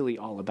it's really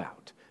all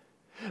about.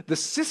 The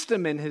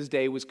system in his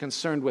day was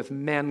concerned with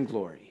man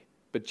glory,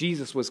 but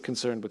Jesus was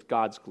concerned with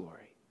God's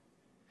glory.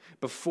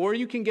 Before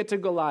you can get to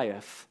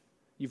Goliath,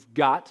 you've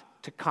got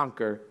to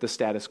conquer the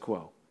status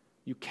quo.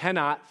 You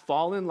cannot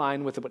fall in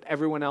line with what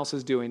everyone else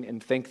is doing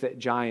and think that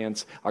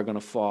giants are going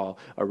to fall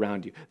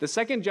around you. The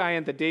second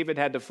giant that David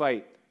had to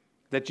fight,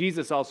 that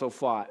Jesus also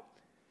fought,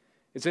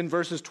 it's in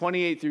verses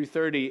 28 through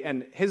 30,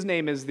 and his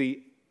name is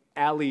the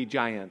alley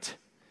giant.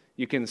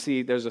 You can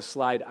see there's a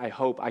slide, I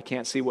hope. I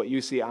can't see what you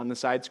see on the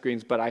side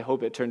screens, but I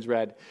hope it turns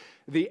red.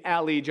 The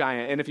alley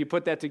giant. And if you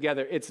put that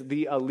together, it's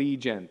the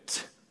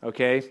Allegiant,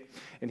 okay?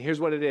 And here's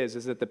what it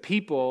is that the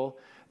people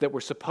that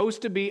were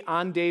supposed to be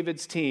on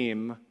David's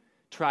team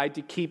tried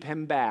to keep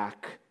him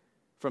back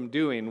from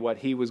doing what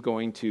he was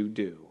going to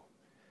do.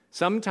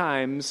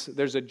 Sometimes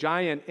there's a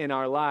giant in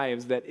our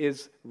lives that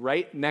is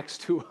right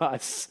next to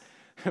us,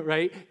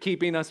 right?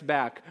 Keeping us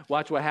back.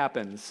 Watch what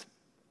happens.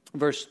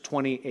 Verse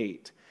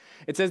 28.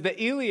 It says that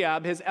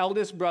Eliab, his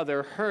eldest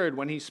brother, heard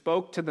when he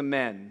spoke to the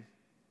men.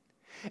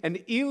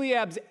 And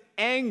Eliab's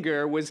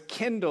anger was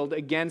kindled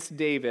against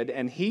David,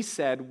 and he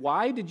said,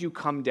 why did you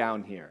come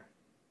down here?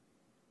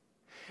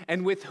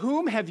 And with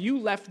whom have you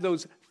left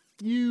those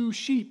few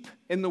sheep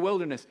in the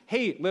wilderness?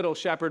 Hey, little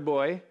shepherd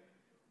boy,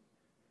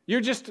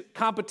 you're just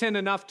competent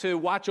enough to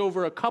watch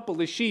over a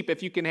couple of sheep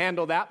if you can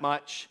handle that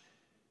much.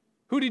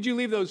 Who did you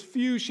leave those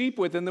few sheep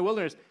with in the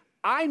wilderness?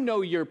 I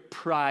know your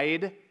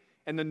pride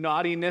and the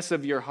naughtiness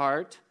of your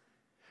heart.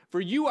 For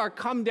you are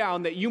come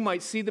down that you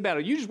might see the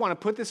battle. You just want to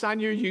put this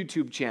on your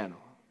YouTube channel.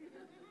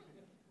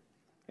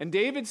 And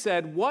David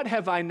said, what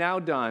have I now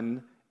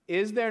done?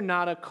 Is there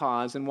not a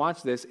cause? And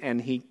watch this. And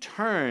he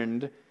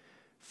turned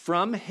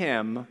from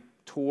him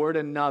toward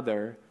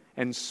another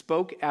and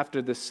spoke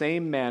after the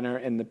same manner,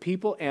 and the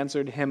people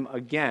answered him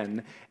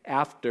again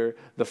after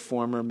the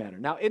former manner.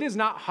 Now, it is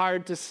not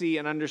hard to see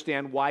and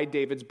understand why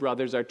David's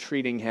brothers are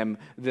treating him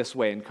this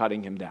way and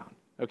cutting him down,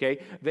 okay?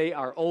 They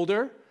are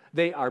older,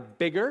 they are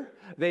bigger,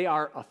 they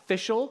are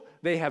official,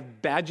 they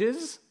have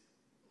badges,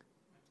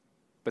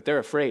 but they're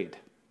afraid,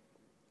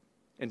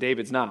 and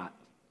David's not.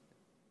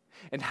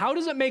 And how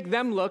does it make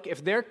them look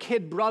if their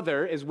kid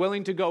brother is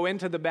willing to go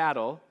into the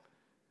battle,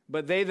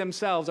 but they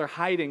themselves are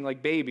hiding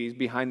like babies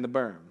behind the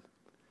berm?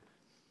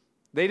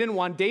 They didn't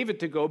want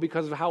David to go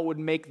because of how it would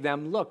make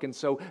them look. And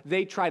so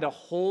they try to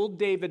hold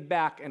David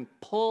back and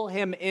pull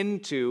him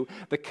into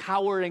the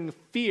cowering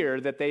fear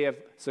that they have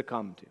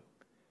succumbed to.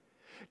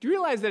 Do you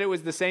realize that it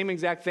was the same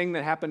exact thing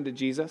that happened to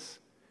Jesus?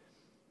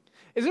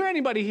 Is there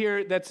anybody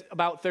here that's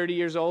about 30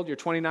 years old? You're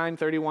 29,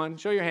 31?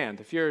 Show your hand.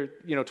 If you're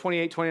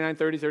 28, 29,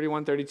 30,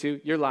 31,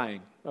 32, you're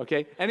lying,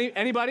 okay?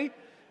 Anybody?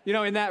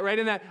 In that, right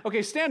in that.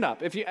 Okay, stand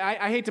up. If you,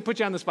 I hate to put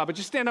you on the spot, but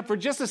just stand up for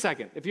just a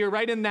second. If you're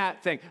right in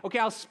that thing. Okay,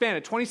 I'll span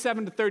it.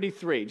 27 to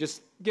 33.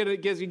 Just you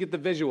get the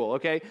visual,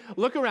 okay?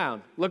 Look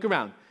around.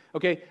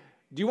 Okay,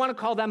 do you want to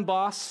call them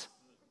boss?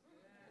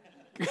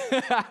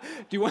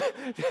 You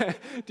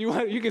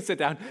can sit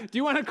down. Do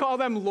you want to call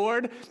them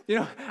Lord?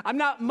 I'm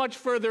not much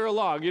further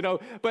along,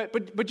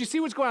 but you see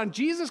what's going on.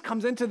 Jesus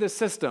comes into this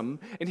system,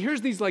 and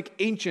here's these like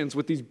ancients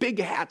with these big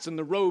hats and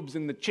the robes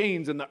and the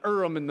chains and the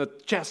urim and the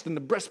chest and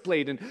the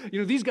breastplate, and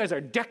these guys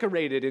are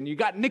decorated, and you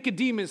got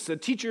Nicodemus, a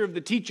teacher of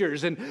the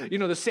teachers, and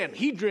the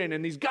Sanhedrin,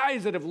 and these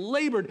guys that have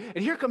labored,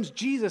 and here comes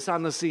Jesus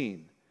on the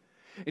scene.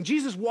 And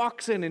Jesus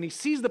walks in and he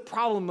sees the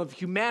problem of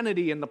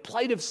humanity and the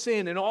plight of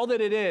sin and all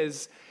that it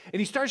is. And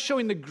he starts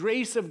showing the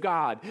grace of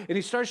God. And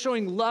he starts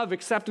showing love,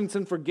 acceptance,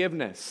 and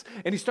forgiveness.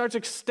 And he starts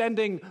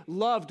extending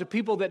love to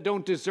people that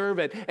don't deserve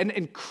it.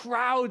 And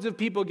crowds of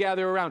people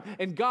gather around.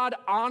 And God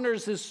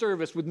honors his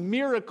service with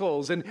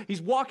miracles. And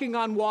he's walking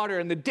on water,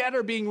 and the dead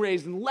are being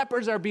raised, and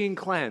lepers are being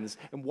cleansed.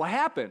 And what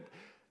happened?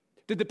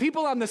 Did the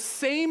people on the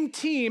same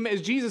team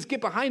as Jesus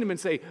get behind him and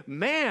say,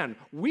 man,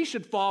 we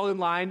should fall in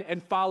line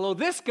and follow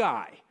this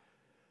guy?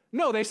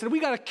 No, they said,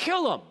 we got to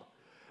kill him.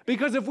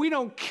 Because if we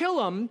don't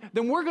kill him,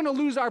 then we're going to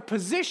lose our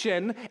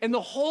position and the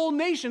whole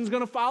nation's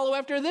going to follow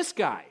after this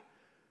guy.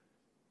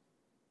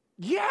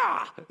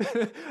 Yeah,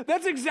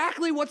 that's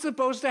exactly what's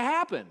supposed to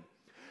happen.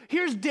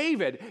 Here's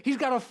David. He's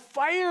got a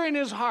fire in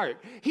his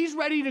heart. He's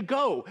ready to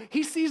go.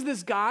 He sees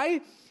this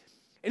guy,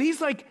 and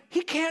he's like,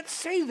 he can't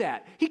say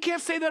that. He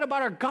can't say that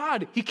about our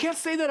God. He can't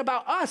say that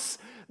about us.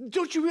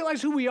 Don't you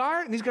realize who we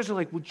are? And these guys are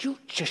like, would you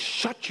just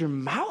shut your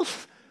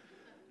mouth?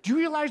 Do you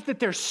realize that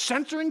they're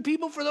censoring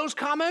people for those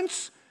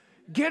comments?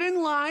 get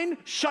in line,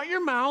 shut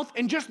your mouth,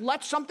 and just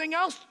let something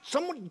else,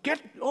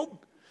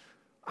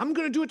 I'm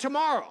going to do it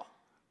tomorrow.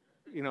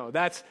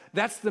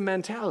 That's the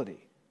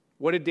mentality.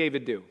 What did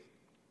David do?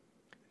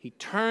 He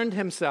turned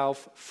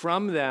himself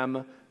from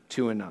them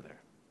to another.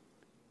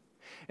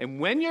 And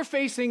when you're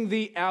facing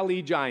the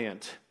alley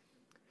giant,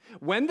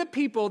 when the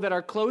people that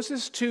are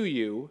closest to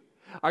you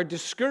are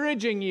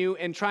discouraging you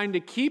and trying to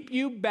keep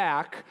you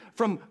back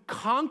from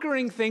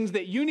conquering things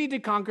that you need to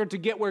conquer to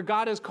get where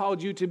God has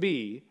called you to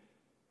be,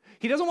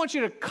 he doesn't want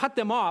you to cut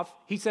them off.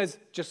 He says,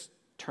 just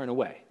turn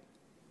away.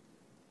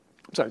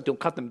 I'm sorry, don't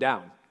cut them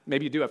down.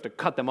 Maybe you do have to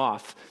cut them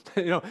off,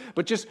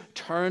 but just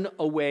turn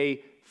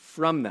away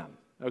from them,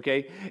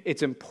 okay?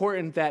 It's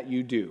important that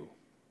you do.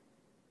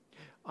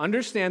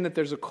 Understand that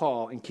there's a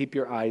call and keep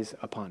your eyes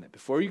upon it.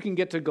 Before you can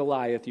get to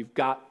Goliath, you've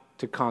got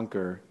to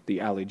conquer the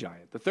alley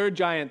giant. The third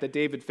giant that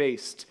David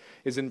faced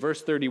is in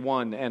verse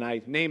 31, and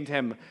I named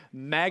him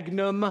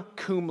Magnum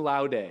Cum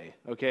Laude,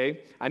 okay?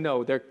 I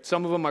know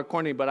some of them are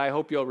corny, but I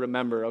hope you'll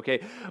remember,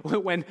 okay?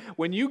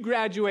 When you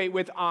graduate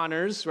with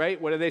honors,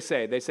 right, what do they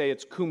say? They say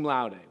it's cum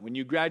laude. When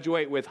you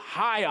graduate with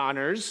high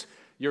honors,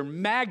 you're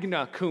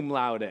magna cum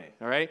laude,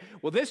 all right?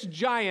 Well, this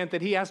giant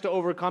that he has to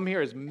overcome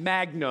here is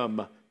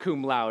magnum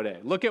cum laude.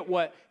 Look at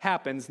what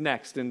happens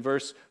next in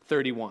verse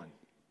 31.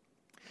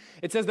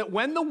 It says that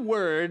when the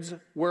words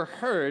were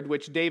heard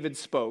which David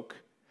spoke,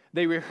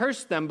 they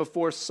rehearsed them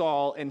before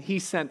Saul, and he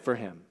sent for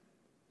him.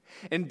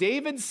 And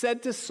David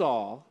said to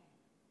Saul,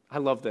 I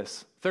love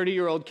this,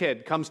 30-year-old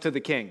kid comes to the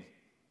king.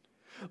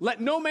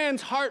 Let no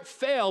man's heart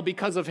fail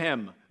because of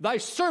him. Thy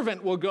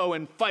servant will go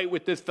and fight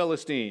with this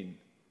Philistine.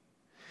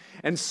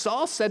 And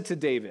Saul said to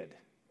David,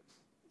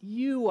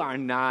 you are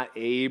not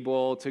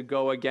able to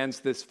go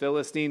against this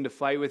Philistine to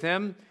fight with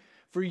him,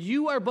 for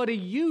you are but a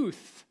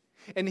youth,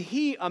 and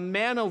he a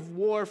man of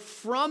war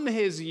from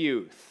his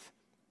youth.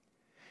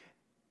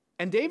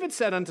 And David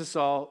said unto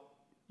Saul,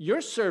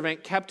 your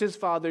servant kept his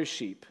father's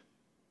sheep.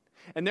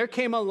 And there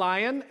came a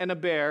lion and a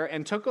bear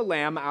and took a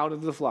lamb out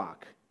of the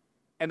flock.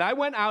 And I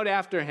went out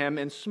after him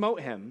and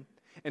smote him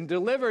and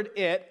delivered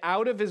it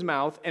out of his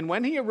mouth. And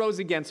when he arose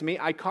against me,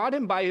 I caught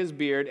him by his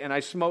beard and I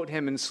smote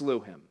him and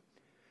slew him.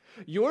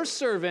 Your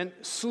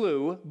servant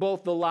slew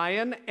both the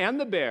lion and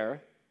the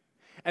bear,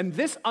 and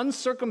this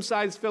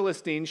uncircumcised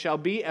Philistine shall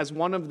be as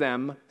one of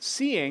them,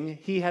 seeing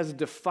he has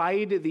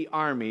defied the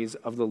armies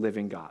of the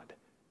living God.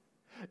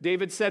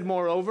 David said,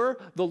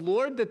 moreover, the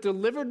Lord that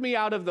delivered me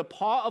out of the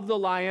paw of the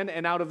lion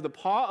and out of the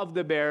paw of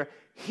the bear,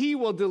 he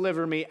will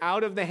deliver me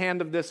out of the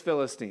hand of this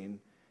Philistine.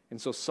 And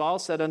so Saul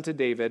said unto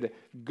David,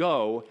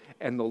 go,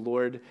 and the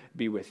Lord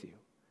be with you.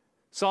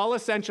 Saul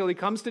essentially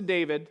comes to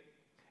David,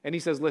 and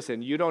he says,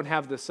 listen, you don't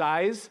have the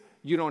size,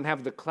 you don't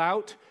have the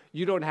clout,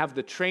 you don't have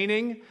the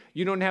training,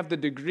 you don't have the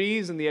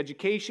degrees and the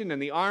education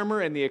and the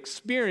armor and the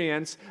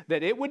experience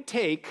that it would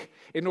take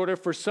in order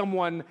for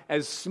someone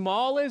as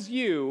small as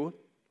you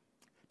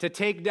to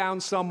take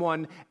down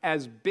someone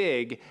as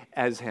big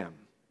as him.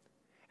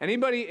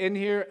 Anybody in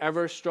here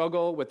ever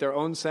struggle with their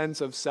own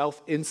sense of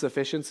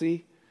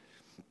self-insufficiency?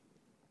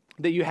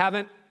 That you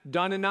haven't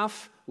done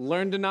enough,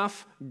 learned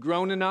enough,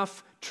 grown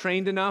enough,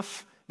 trained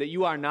enough, that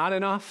you are not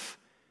enough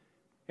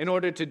in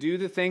order to do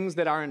the things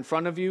that are in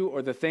front of you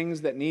or the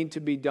things that need to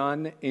be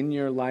done in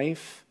your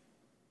life?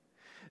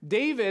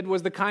 David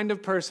was the kind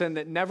of person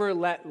that never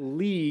let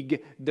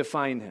league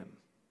define him.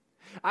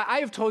 I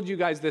have told you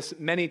guys this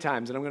many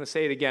times, and I'm going to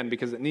say it again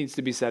because it needs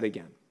to be said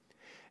again.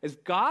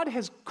 If God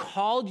has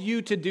called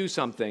you to do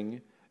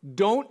something,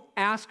 don't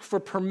ask for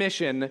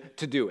permission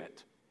to do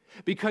it,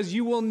 because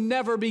you will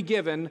never be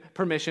given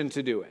permission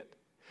to do it.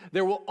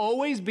 There will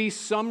always be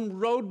some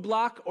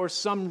roadblock or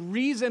some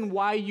reason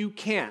why you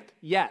can't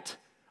yet.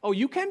 Oh,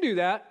 you can do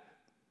that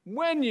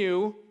when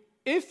you,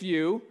 if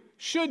you,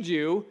 should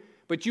you,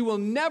 but you will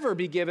never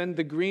be given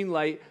the green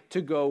light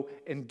to go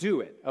and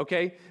do it,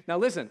 okay? Now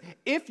listen,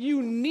 if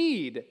you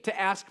need to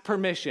ask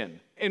permission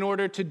in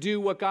order to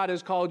do what God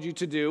has called you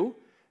to do,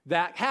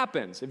 that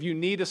happens. If you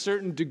need a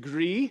certain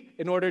degree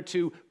in order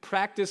to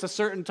practice a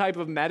certain type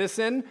of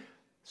medicine,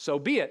 so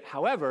be it.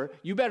 However,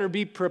 you better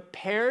be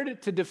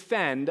prepared to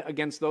defend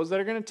against those that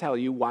are going to tell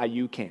you why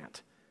you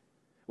can't.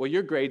 Well,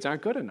 your grades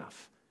aren't good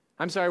enough.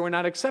 I'm sorry, we're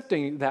not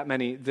accepting that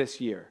many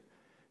this year.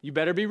 You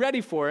better be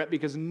ready for it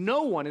because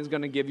no one is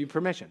going to give you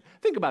permission.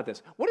 Think about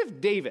this. What if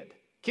David,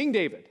 King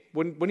David,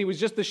 when he was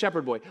just the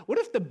shepherd boy, what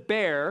if the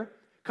bear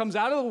comes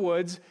out of the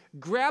woods,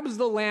 grabs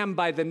the lamb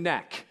by the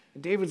neck,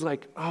 and David's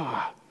like,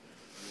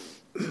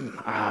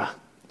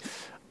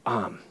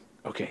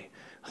 okay,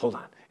 hold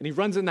on. And he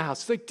runs in the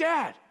house. He's like,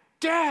 Dad,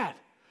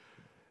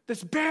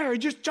 this bear, he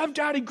just jumped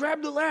out, he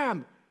grabbed the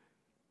lamb.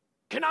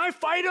 Can I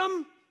fight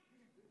him?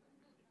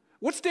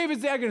 What's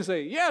David's dad going to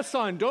say? Yeah,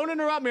 son, don't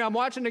interrupt me. I'm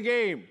watching the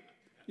game.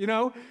 He's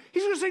going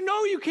to say,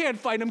 no, you can't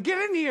fight him. Get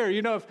in here.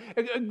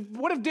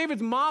 What if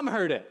David's mom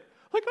heard it?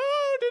 Like,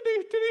 oh, did he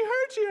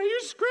hurt you? Are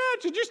you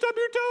scratched? Did you stub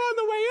your toe on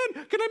the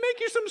way in? Can I make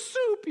you some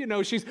soup?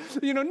 She's,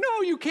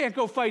 no, you can't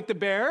go fight the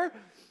bear.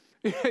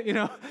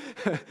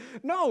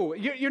 No,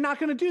 you're not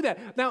going to do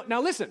that.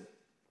 Now listen,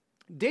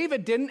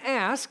 David didn't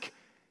ask,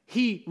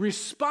 he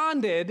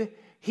responded,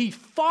 he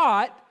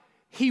fought,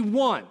 he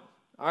won.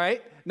 All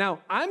right? Now,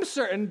 I'm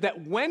certain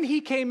that when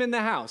he came in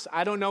the house,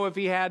 I don't know if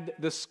he had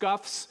the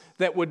scuffs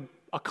that would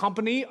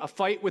accompany a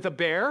fight with a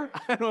bear.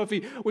 I don't know if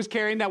he was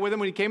carrying that with him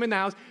when he came in the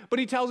house, but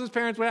he tells his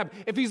parents what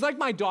happened. If he's like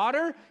my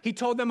daughter, he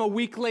told them a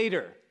week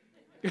later,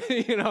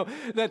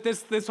 that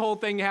this whole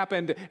thing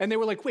happened. And they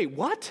were like, wait,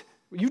 what?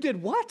 You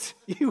did what?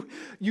 You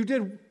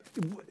did,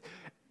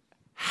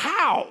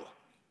 how?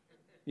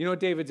 You know what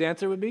David's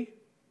answer would be?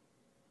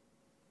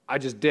 I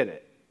just did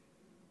it.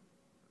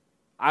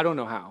 I don't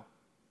know how.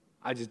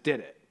 I just did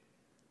it.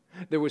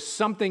 There was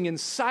something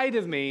inside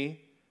of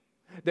me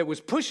that was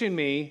pushing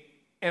me,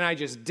 and I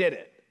just did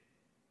it.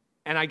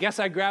 And I guess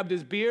I grabbed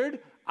his beard,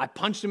 I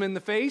punched him in the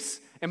face,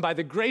 and by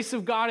the grace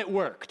of God, it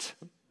worked.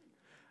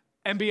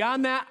 And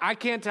beyond that, I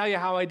can't tell you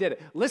how I did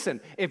it.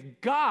 Listen, if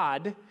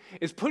God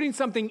is putting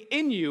something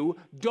in you,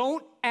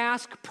 don't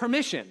ask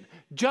permission.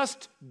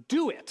 Just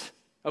do it,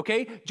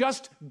 okay?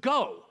 Just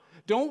go.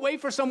 Don't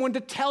wait for someone to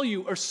tell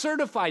you or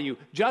certify you.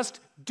 Just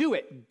do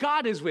it.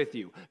 God is with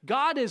you.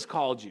 God has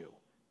called you,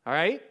 all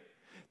right?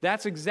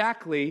 That's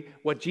exactly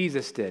what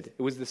Jesus did.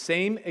 It was the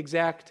same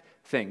exact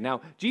thing.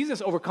 Now,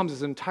 Jesus overcomes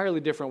this an entirely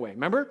different way.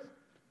 Remember?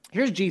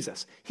 Here's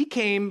Jesus. He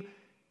came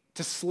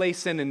to slay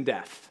sin and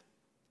death.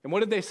 And what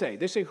did they say?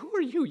 They say, who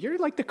are you? You're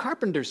like the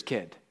carpenter's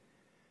kid.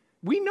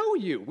 We know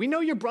you. We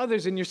know your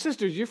brothers and your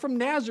sisters. You're from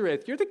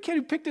Nazareth. You're the kid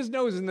who picked his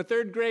nose in the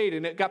 3rd grade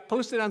and it got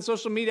posted on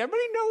social media.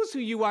 Everybody knows who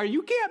you are.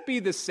 You can't be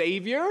the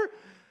savior.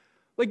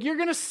 Like, you're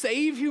going to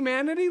save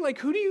humanity? Like,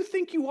 who do you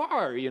think you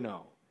are,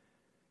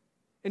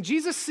 And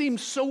Jesus seemed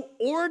so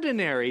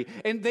ordinary,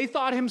 and they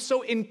thought him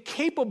so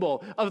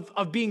incapable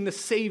of being the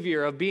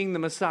savior, of being the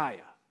Messiah.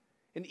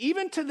 And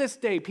even to this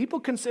day, people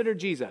consider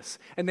Jesus,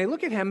 and they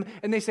look at him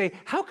and they say,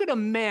 how could a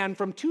man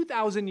from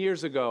 2,000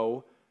 years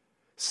ago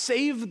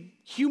save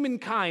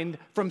humankind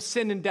from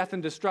sin and death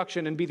and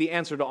destruction and be the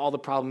answer to all the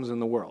problems in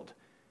the world?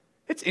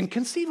 It's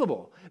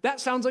inconceivable. That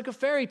sounds like a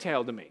fairy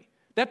tale to me.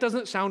 That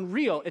doesn't sound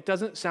real. It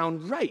doesn't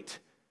sound right.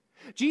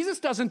 Jesus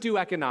doesn't do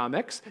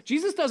economics.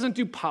 Jesus doesn't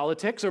do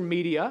politics or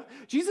media.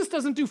 Jesus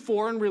doesn't do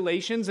foreign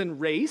relations and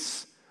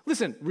race.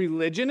 Listen,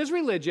 religion is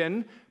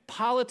religion.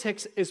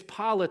 Politics is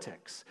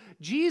politics.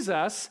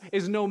 Jesus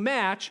is no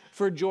match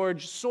for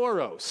George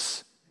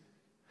Soros.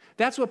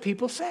 That's what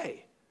people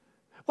say.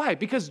 Why?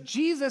 Because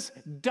Jesus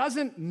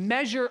doesn't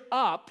measure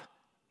up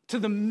to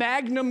the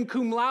magnum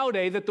cum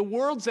laude that the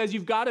world says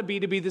you've got to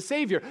be the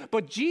Savior.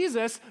 But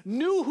Jesus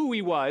knew who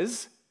he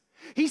was.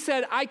 He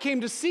said, I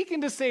came to seek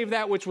and to save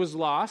that which was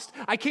lost.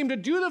 I came to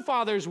do the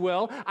Father's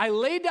will. I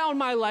laid down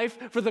my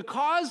life for the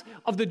cause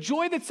of the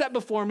joy that's set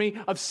before me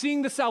of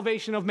seeing the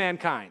salvation of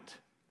mankind.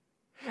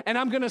 And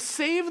I'm going to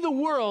save the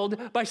world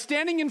by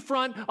standing in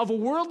front of a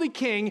worldly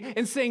king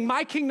and saying,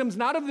 my kingdom's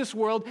not of this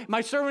world.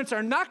 My servants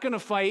are not going to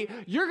fight.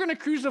 You're going to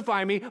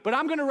crucify me, but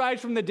I'm going to rise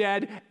from the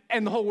dead,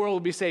 and the whole world will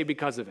be saved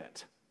because of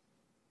it.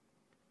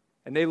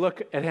 And they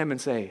look at him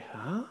and say,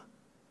 huh?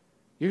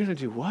 You're going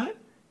to do what?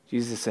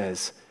 Jesus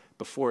says,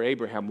 before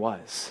Abraham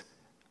was,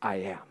 I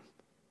am.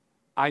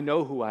 I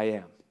know who I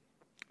am.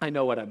 I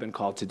know what I've been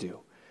called to do.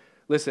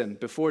 Listen,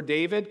 before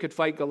David could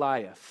fight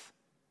Goliath,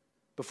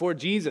 before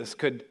Jesus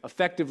could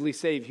effectively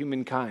save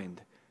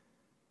humankind,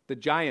 the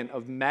giant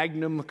of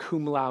magnum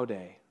cum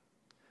laude,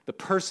 the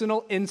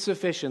personal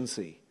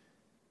insufficiency,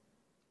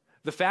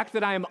 the fact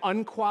that I am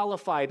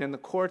unqualified in the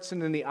courts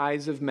and in the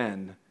eyes of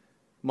men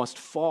must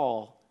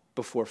fall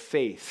before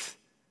faith,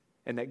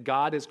 and that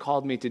God has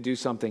called me to do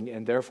something,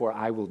 and therefore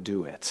I will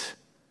do it.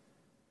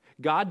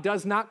 God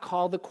does not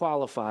call the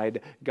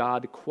qualified,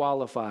 God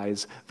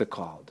qualifies the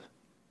called.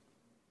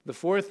 The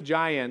fourth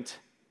giant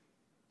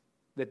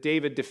that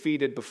David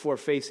defeated before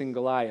facing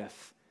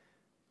Goliath,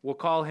 we'll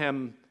call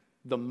him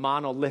the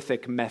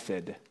monolithic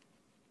method.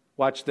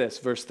 Watch this,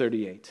 verse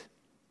 38.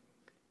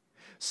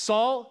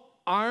 Saul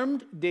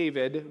armed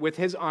David with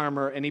his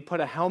armor, and he put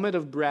a helmet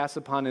of brass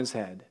upon his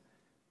head.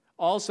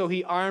 Also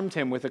he armed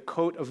him with a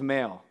coat of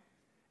mail.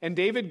 And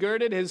David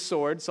girded his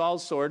sword,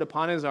 Saul's sword,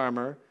 upon his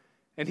armor,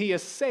 and he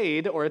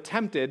essayed or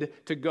attempted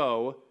to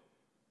go,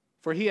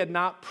 for he had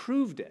not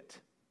proved it.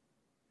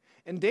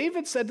 And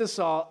David said to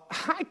Saul,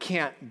 I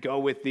can't go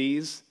with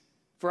these,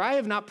 for I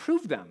have not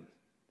proved them.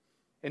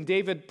 And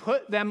David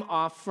put them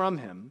off from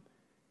him,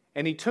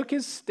 and he took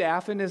his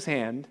staff in his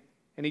hand,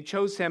 and he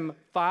chose him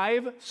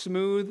 5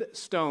 smooth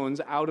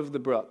stones out of the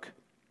brook.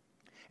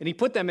 And he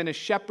put them in a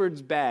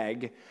shepherd's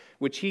bag,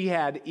 which he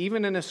had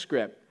even in a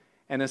scrip,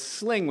 and a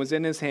sling was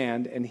in his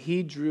hand, and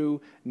he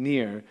drew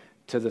near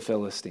to the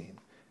Philistine.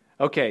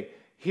 Okay,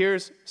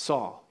 here's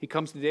Saul. He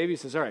comes to David, he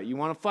says, all right, you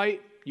want to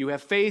fight? You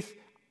have faith?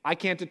 I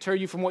can't deter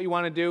you from what you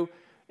want to do.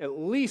 At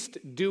least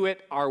do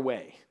it our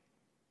way.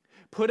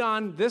 Put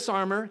on this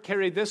armor,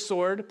 carry this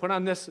sword, put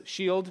on this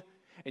shield,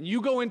 And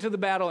you go into the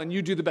battle and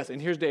you do the best.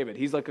 And here's David.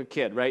 He's like a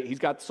kid, right? He's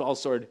got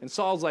Saul's sword. And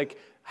Saul's like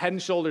head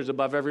and shoulders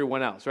above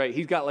everyone else, right?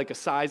 He's got like a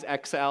size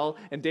XL.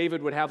 And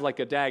David would have like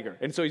a dagger.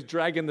 And so he's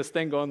dragging this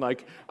thing going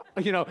like,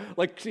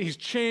 like he's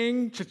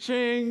ching,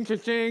 cha-ching,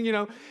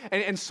 cha-ching,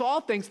 And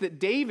Saul thinks that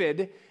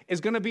David is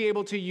going to be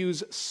able to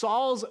use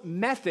Saul's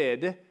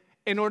method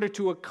in order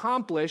to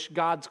accomplish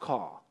God's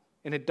call.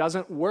 And it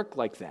doesn't work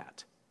like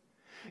that.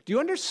 Do you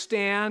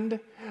understand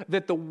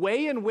that the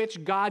way in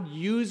which God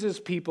uses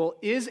people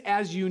is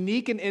as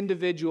unique an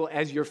individual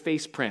as your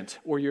face print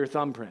or your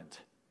thumbprint?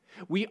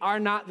 We are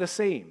not the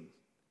same.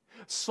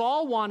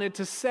 Saul wanted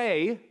to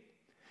say,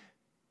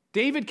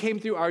 David came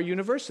through our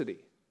university.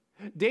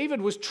 David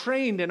was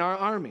trained in our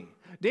army.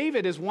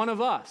 David is one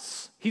of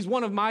us. He's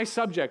one of my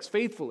subjects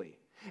faithfully.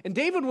 And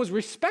David was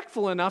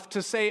respectful enough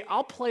to say,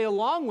 I'll play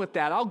along with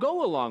that. I'll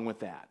go along with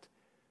that.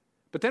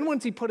 But then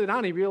once he put it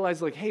on, he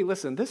realized, like, hey,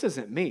 listen, this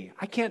isn't me.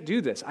 I can't do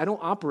this. I don't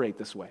operate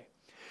this way.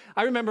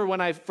 I remember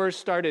when I first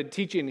started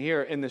teaching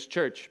here in this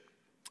church,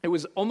 it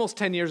was almost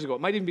 10 years ago.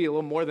 It might even be a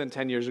little more than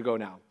 10 years ago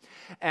now.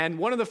 And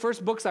one of the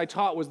first books I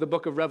taught was the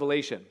book of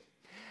Revelation.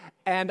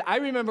 And I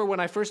remember when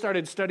I first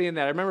started studying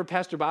that, I remember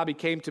Pastor Bobby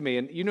came to me,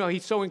 and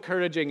he's so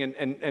encouraging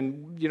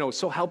and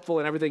so helpful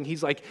and everything.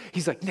 He's like,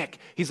 Nick,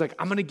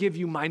 I'm going to give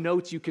you my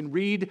notes. You can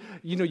read,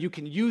 you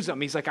can use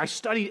them. He's like, I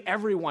studied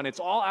everyone. It's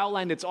all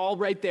outlined. It's all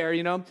right there,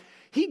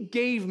 He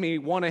gave me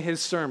one of his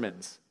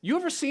sermons. You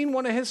ever seen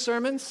one of his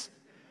sermons?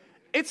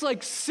 It's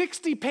like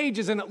 60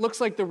 pages, and it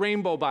looks like the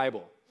Rainbow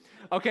Bible.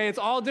 Okay, it's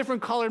all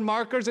different colored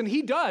markers, and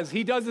he does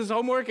his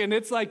homework, and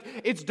it's like,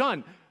 it's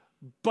done.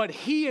 But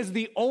he is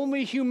the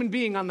only human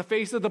being on the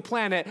face of the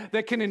planet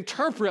that can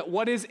interpret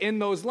what is in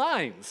those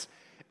lines.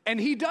 And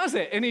he does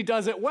it, and he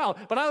does it well.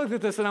 But I looked at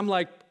this, and I'm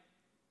like,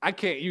 I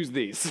can't use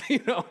these.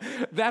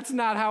 That's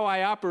not how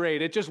I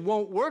operate. It just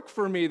won't work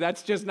for me.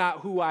 That's just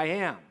not who I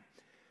am.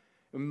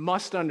 You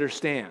must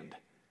understand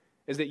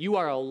is that you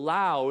are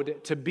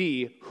allowed to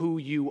be who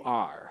you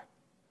are.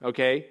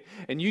 Okay?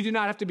 And you do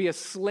not have to be a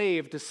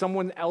slave to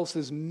someone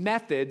else's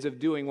methods of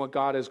doing what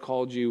God has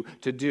called you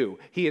to do.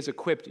 He has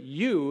equipped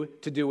you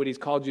to do what he's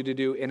called you to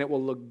do, and it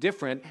will look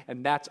different,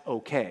 and that's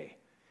okay.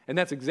 And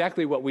that's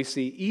exactly what we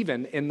see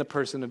even in the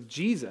person of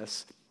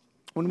Jesus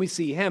when we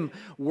see him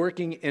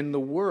working in the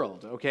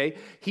world, okay?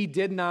 He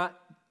did not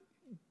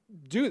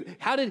do,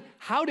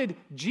 how did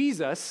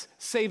Jesus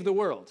save the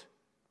world?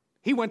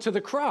 He went to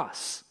the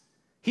cross.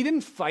 He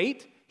didn't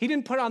fight. He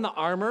didn't put on the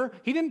armor.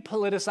 He didn't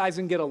politicize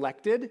and get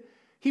elected.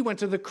 He went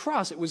to the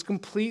cross. It was a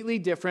completely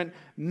different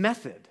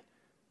method,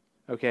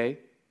 okay?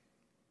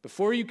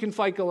 Before you can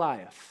fight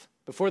Goliath,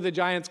 before the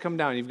giants come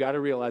down, you've got to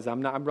realize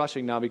I'm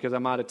rushing now because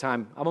I'm out of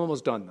time. I'm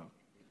almost done, though.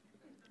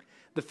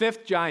 The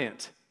fifth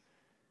giant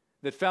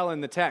that fell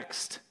in the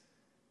text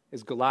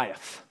is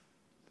Goliath.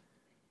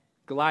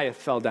 Goliath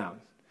fell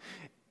down.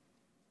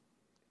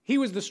 He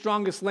was the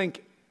strongest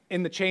link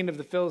in the chain of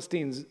the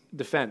Philistines'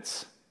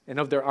 defense and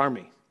of their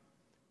army.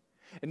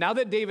 And now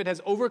that David has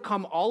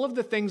overcome all of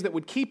the things that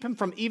would keep him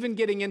from even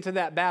getting into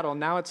that battle,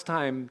 now it's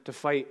time to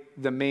fight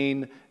the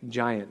main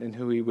giant and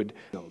who he would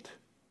build.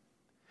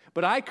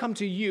 But I come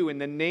to you in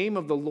the name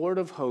of the Lord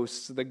of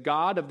hosts, the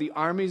God of the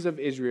armies of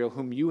Israel,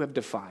 whom you have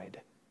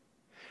defied.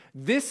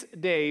 This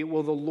day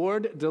will the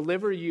Lord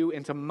deliver you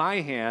into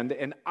my hand,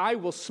 and I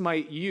will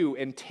smite you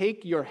and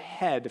take your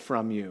head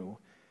from you.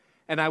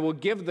 And I will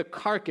give the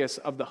carcass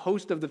of the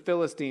host of the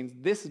Philistines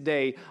this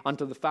day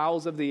unto the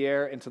fowls of the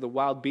air and to the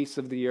wild beasts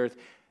of the earth,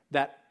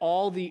 that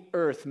all the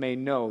earth may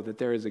know that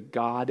there is a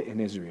God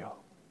in Israel.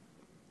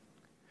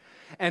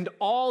 And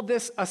all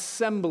this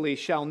assembly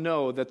shall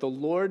know that the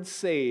Lord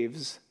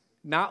saves,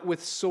 not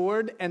with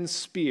sword and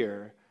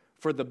spear,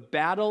 for the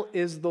battle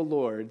is the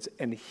Lord's,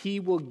 and he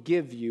will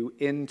give you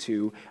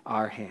into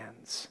our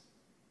hands.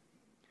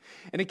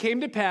 And it came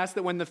to pass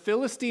that when the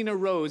Philistine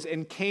arose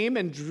and came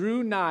and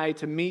drew nigh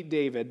to meet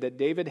David, that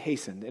David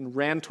hastened and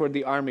ran toward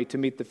the army to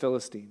meet the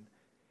Philistine.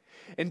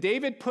 And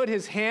David put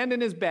his hand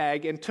in his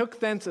bag and took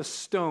thence a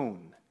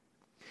stone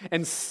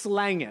and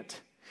slang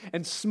it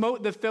and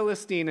smote the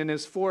Philistine in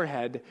his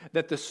forehead,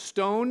 that the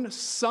stone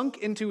sunk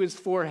into his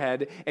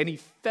forehead and he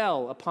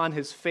fell upon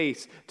his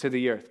face to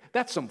the earth.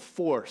 That's some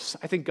force.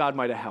 I think God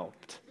might have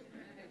helped.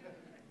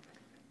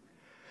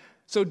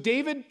 So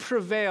David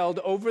prevailed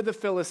over the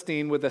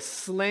Philistine with a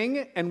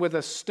sling and with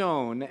a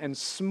stone, and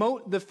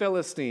smote the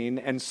Philistine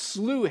and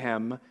slew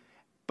him,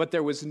 but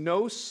there was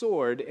no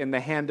sword in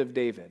the hand of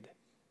David.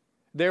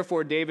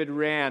 Therefore David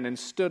ran and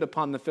stood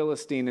upon the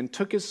Philistine, and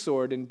took his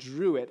sword and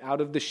drew it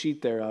out of the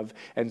sheath thereof,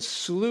 and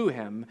slew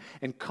him,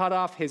 and cut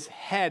off his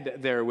head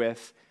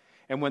therewith.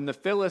 And when the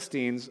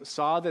Philistines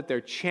saw that their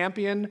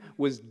champion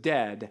was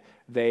dead,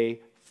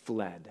 they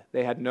fled.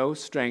 They had no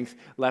strength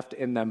left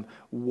in them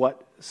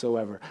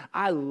whatsoever.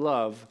 I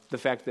love the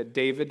fact that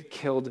David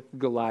killed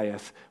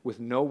Goliath with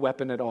no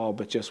weapon at all,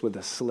 but just with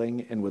a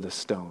sling and with a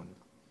stone.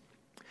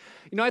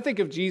 You know, I think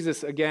of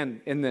Jesus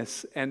again in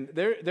this, and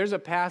there's a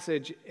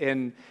passage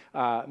in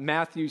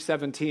Matthew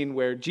 17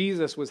 where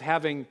Jesus was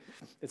having,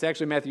 it's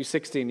actually Matthew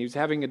 16, he was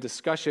having a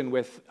discussion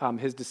with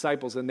his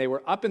disciples, and they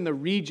were up in the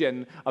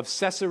region of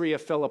Caesarea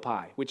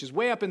Philippi, which is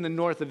way up in the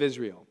north of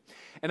Israel.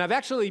 And I've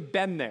actually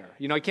been there.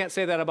 You know, I can't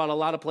say that about a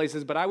lot of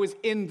places, but I was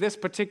in this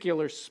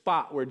particular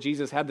spot where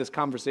Jesus had this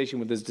conversation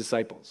with his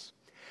disciples.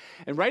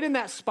 And right in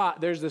that spot,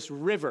 there's this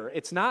river.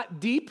 It's not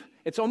deep.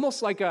 It's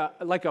almost like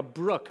a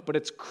brook, but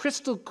it's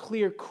crystal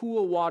clear,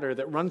 cool water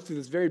that runs through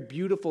this very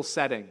beautiful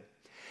setting.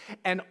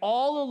 And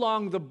all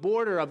along the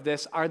border of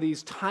this are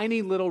these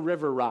tiny little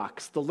river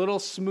rocks, the little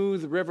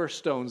smooth river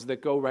stones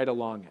that go right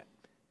along it.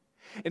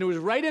 And it was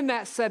right in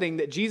that setting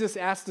that Jesus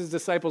asked his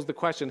disciples the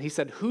question. He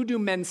said, "Who do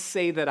men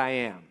say that I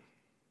am?"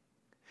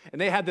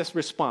 And they had this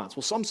response.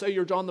 Well, some say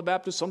you're John the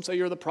Baptist, some say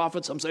you're the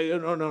prophet, some say,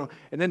 no.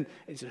 And then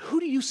he said, "Who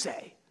do you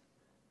say?"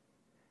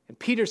 And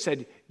Peter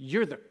said,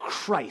 "You're the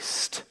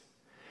Christ,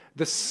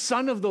 the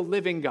Son of the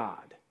living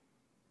God."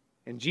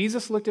 And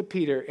Jesus looked at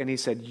Peter and he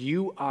said,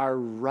 "You are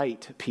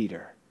right,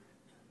 Peter."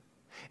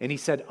 And he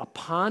said,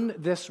 "Upon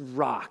this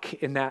rock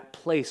in that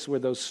place where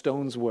those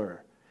stones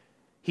were,"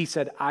 he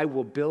said, "I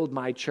will build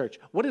my church."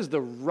 What is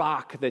the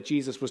rock that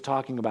Jesus was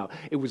talking about?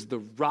 It was the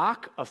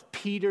rock of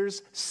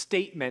Peter's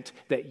statement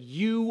that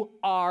you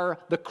are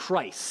the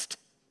Christ.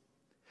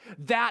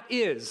 That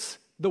is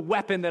the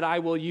weapon that I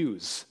will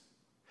use.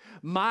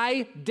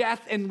 My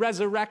death and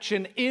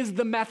resurrection is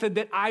the method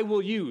that I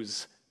will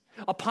use.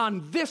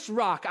 Upon this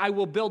rock I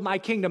will build my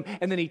kingdom.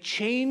 And then he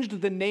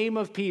changed the name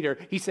of Peter.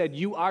 He said,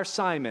 "You are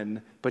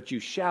Simon, but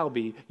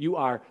you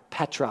are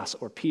Petros,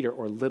 or Peter,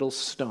 or little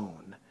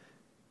stone."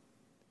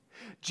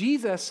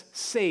 Jesus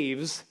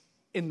saves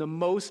in the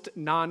most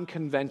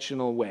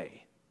non-conventional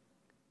way.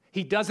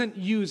 He doesn't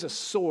use a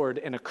sword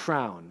and a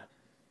crown.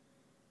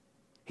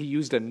 He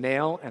used a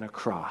nail and a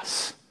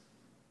cross.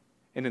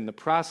 And in the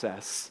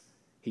process,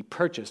 he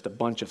purchased a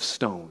bunch of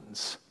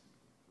stones.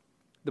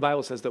 The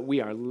Bible says that we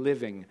are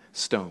living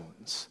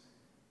stones.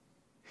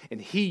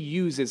 And he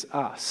uses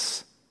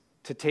us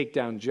to take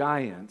down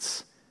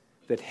giants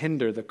that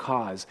hinder the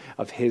cause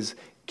of his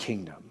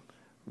kingdom.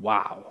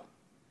 Wow.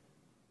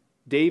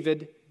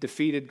 David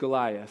defeated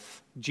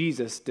Goliath.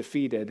 Jesus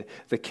defeated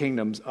the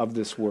kingdoms of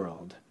this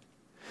world.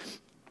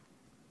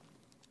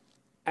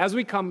 As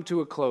we come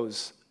to a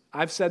close,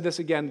 I've said this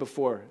again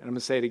before, and I'm going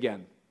to say it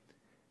again,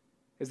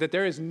 is that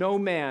there is no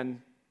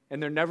man,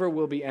 and there never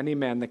will be any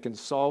man, that can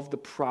solve the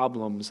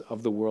problems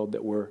of the world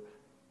that we're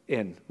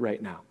in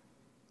right now.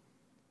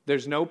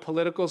 There's no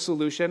political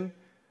solution.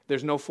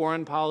 There's no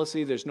foreign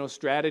policy. There's no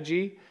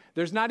strategy.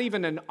 There's not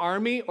even an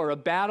army or a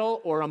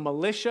battle or a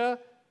militia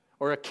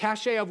or a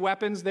cache of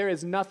weapons. There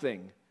is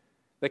nothing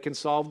that can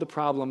solve the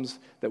problems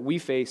that we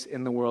face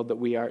in the world that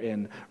we are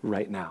in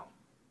right now.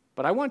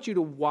 But I want you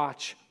to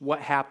watch what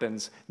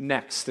happens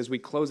next as we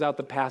close out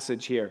the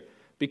passage here,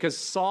 because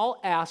Saul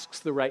asks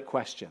the right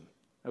question.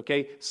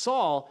 Okay,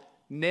 Saul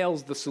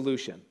nails the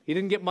solution. He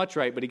didn't get much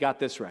right, but he got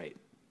this right.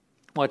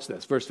 Watch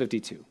this, verse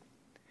 52.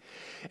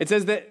 It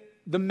says that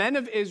the men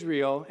of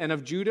Israel and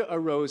of Judah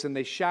arose, and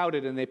they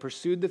shouted, and they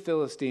pursued the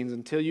Philistines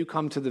until you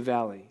come to the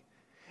valley,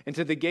 and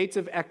to the gates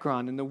of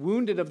Ekron, and the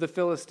wounded of the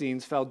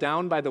Philistines fell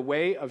down by the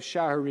way of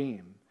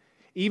Shaharim,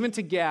 even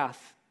to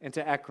Gath and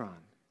to Ekron.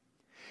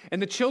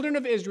 And the children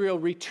of Israel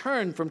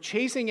returned from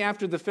chasing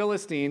after the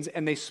Philistines,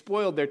 and they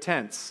spoiled their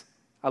tents.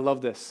 I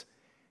love this.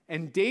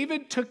 And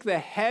David took the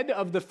head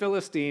of the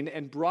Philistine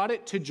and brought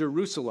it to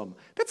Jerusalem.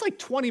 That's like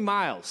 20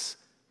 miles,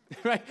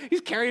 right?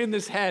 He's carrying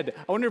this head.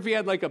 I wonder if he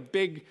had like a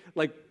big,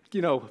 I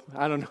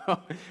don't know,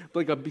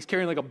 he's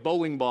carrying like a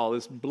bowling ball,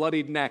 this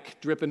bloodied neck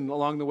dripping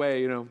along the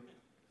way,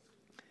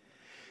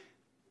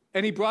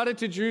 And he brought it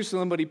to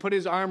Jerusalem, but he put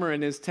his armor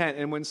in his tent.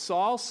 And when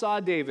Saul saw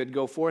David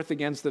go forth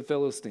against the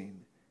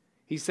Philistine,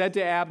 he said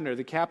to Abner,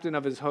 the captain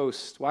of his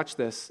host, watch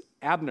this,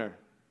 "Abner,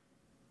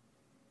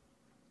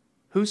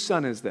 whose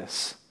son is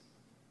this?"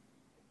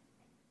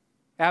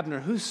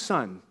 Abner, whose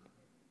son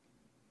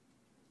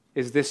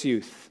is this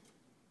youth?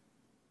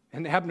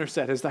 And Abner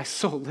said, "As thy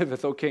soul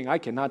liveth, O king, I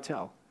cannot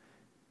tell."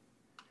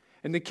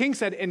 And the king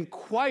said,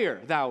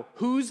 "Inquire thou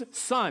whose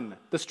son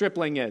the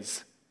stripling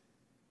is."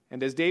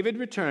 And as David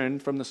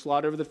returned from the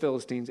slaughter of the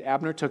Philistines,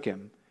 Abner took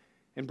him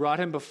and brought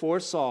him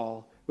before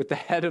Saul with the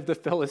head of the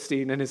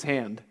Philistine in his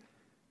hand.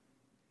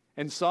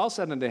 And Saul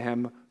said unto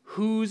him,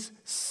 "Whose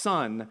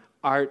son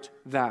art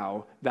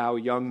thou, thou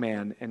young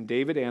man?" And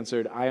David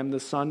answered, "I am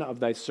the son of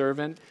thy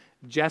servant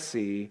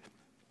Jesse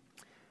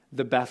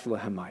the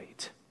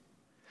Bethlehemite."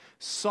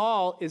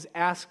 Saul is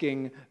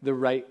asking the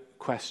right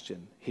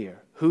question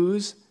here.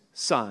 Whose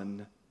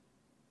son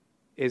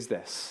is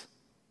this?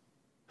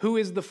 Who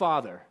is the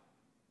father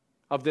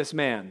of this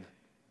man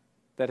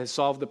that has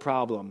solved the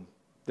problem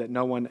that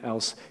no one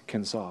else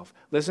can solve?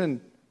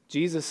 Listen,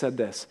 Jesus said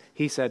this.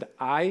 He said,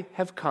 "I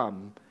have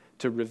come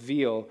to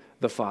reveal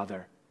the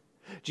Father."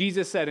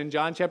 Jesus said in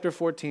John chapter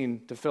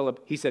 14 to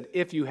Philip, he said,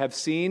 if you have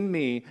seen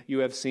me, you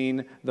have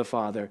seen the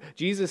Father.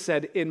 Jesus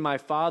said, in my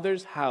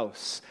Father's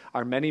house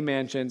are many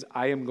mansions.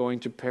 I am going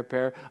to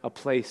prepare a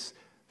place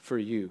for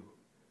you.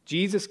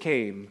 Jesus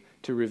came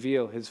to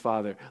reveal his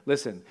Father.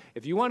 Listen,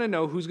 if you want to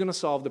know who's going to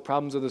solve the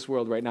problems of this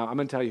world right now, I'm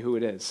going to tell you who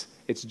it is.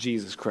 It's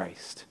Jesus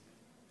Christ.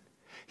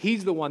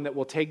 He's the one that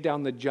will take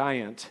down the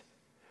giant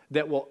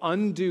that will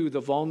undo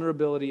the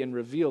vulnerability and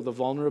reveal the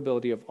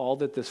vulnerability of all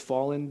that this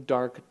fallen,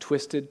 dark,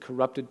 twisted,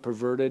 corrupted,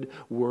 perverted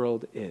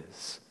world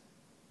is.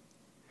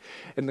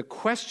 And the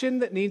question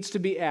that needs to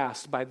be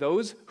asked by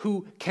those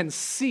who can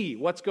see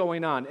what's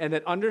going on and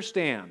that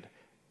understand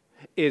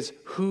is,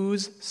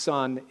 whose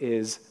son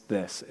is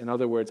this? In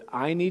other words,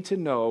 I need to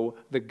know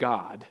the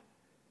God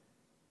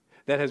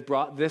that has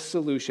brought this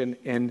solution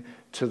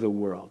into the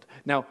world.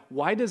 Now,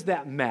 why does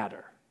that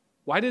matter?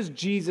 Why does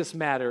Jesus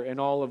matter in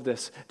all of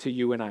this to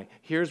you and I?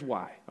 Here's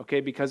why,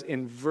 okay? Because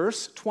in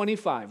verse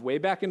 25, way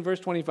back in verse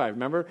 25,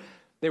 remember,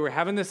 they were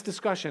having this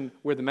discussion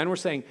where the men were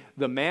saying,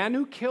 the man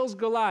who kills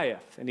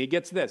Goliath, and he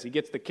gets this, he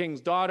gets the king's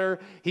daughter,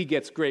 he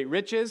gets great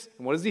riches,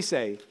 and what does he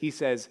say? He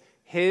says,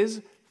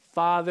 his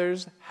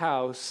father's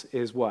house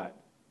is what?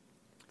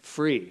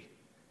 Free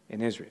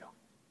in Israel.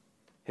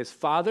 His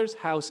father's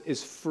house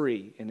is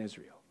free in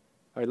Israel.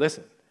 All right,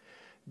 listen.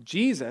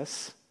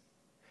 Jesus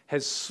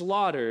has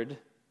slaughtered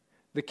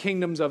the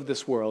kingdoms of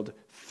this world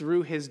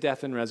through his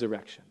death and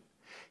resurrection.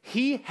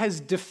 He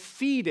has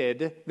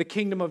defeated the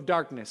kingdom of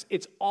darkness.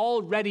 It's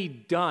already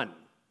done.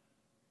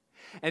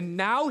 And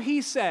now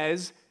he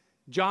says,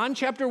 John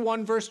chapter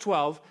 1, verse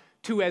 12,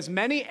 to as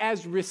many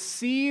as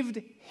received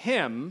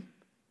him,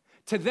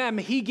 to them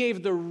he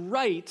gave the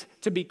right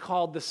to be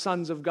called the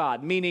sons of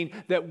God, meaning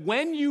that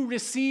when you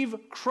receive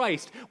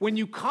Christ, when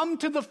you come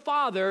to the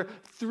Father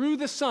through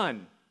the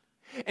Son,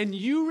 and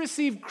you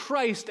receive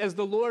Christ as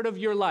the Lord of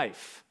your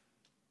life,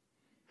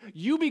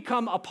 you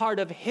become a part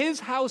of his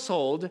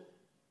household,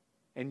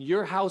 and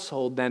your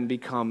household then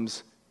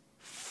becomes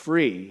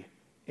free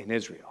in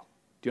Israel.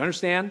 Do you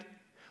understand?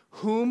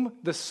 Whom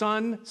the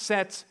Son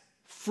sets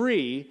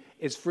free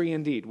is free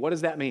indeed. What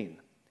does that mean?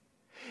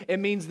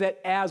 It means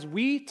that as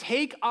we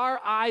take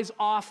our eyes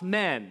off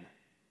men,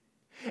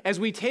 as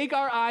we take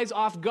our eyes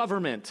off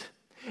government,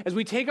 as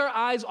we take our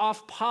eyes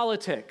off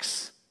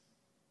politics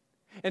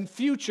and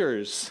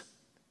futures,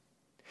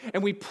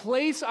 and we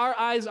place our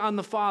eyes on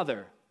the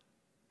Father,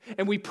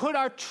 and we put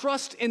our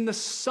trust in the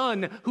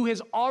Son who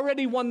has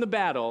already won the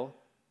battle,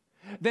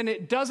 then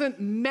it doesn't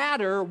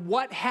matter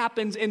what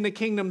happens in the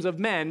kingdoms of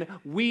men.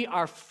 We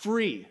are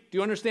free. Do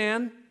you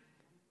understand?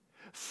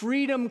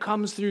 Freedom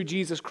comes through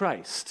Jesus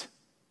Christ.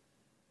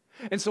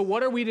 And so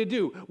what are we to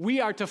do?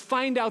 We are to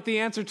find out the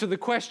answer to the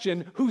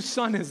question, whose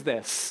son is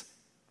this?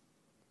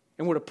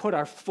 And we're to put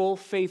our full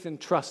faith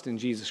and trust in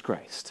Jesus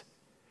Christ.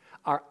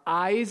 Our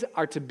eyes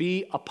are to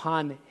be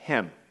upon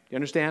him. You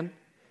understand?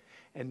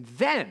 And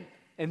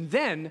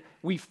then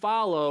we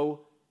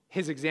follow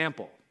his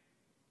example.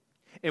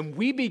 And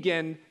we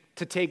begin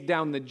to take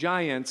down the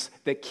giants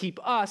that keep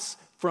us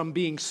from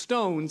being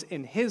stones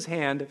in his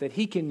hand that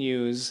he can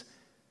use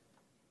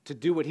to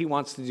do what he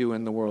wants to do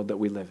in the world that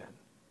we live in.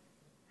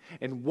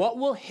 And what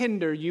will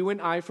hinder you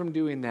and I from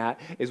doing that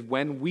is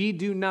when we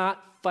do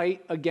not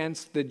fight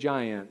against the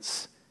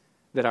giants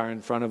that are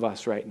in front of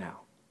us right now.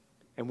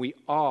 And we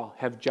all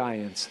have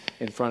giants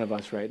in front of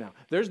us right now.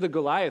 There's the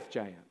Goliath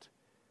giant,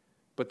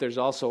 but there's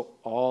also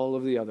all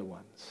of the other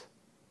ones.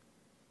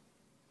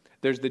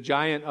 There's the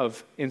giant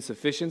of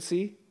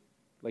insufficiency,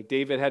 like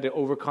David had to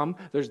overcome.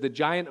 There's the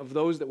giant of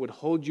those that would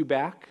hold you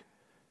back.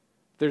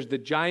 There's the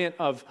giant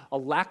of a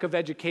lack of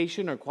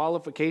education or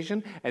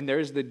qualification, and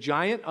there's the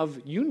giant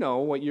of, you know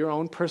what your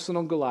own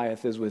personal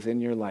Goliath is within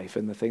your life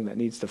and the thing that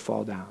needs to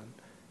fall down.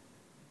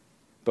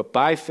 But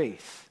by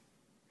faith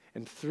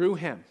and through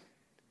him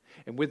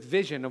and with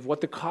vision of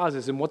what the cause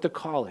is and what the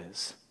call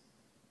is,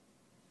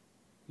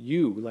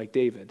 you, like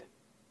David,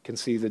 can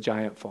see the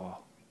giant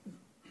fall.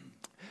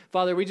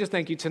 Father, we just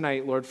thank you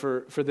tonight, Lord,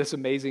 for this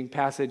amazing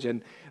passage.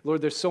 And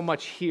Lord, there's so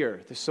much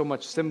here. There's so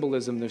much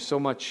symbolism. There's so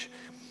much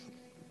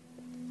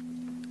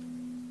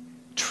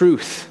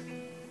truth.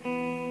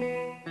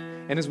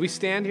 And as we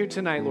stand here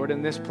tonight, Lord,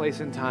 in this place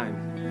and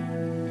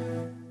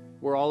time,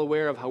 we're all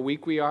aware of how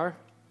weak we are.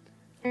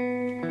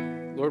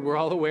 Lord, we're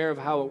all aware of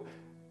how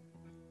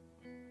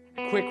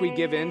quick we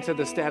give in to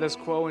the status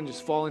quo and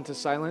just fall into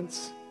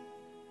silence.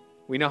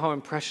 We know how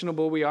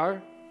impressionable we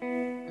are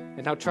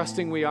and how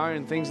trusting we are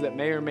in things that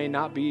may or may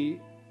not be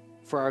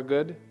for our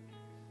good.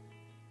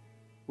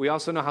 We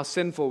also know how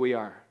sinful we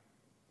are.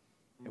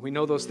 And we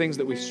know those things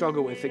that we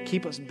struggle with that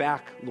keep us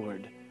back,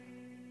 Lord,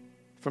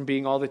 from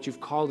being all that you've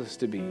called us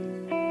to be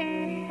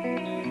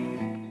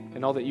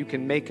and all that you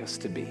can make us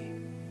to be.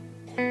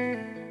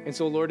 And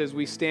so, Lord, as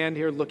we stand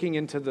here looking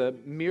into the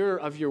mirror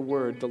of your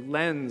word, the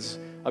lens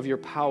of your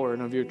power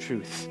and of your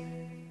truth,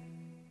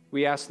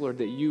 we ask, Lord,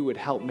 that you would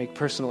help make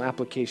personal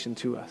application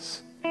to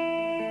us.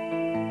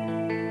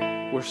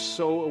 We're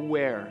so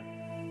aware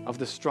of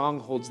the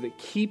strongholds that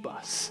keep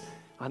us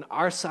on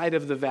our side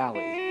of the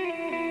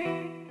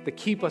valley. that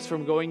keep us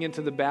from going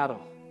into the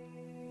battle,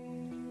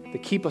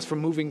 that keep us from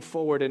moving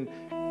forward. And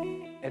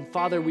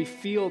Father, we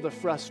feel the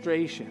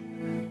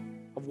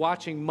frustration of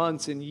watching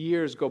months and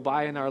years go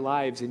by in our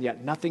lives, and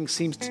yet nothing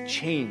seems to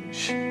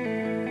change.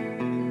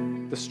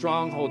 The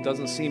stronghold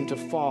doesn't seem to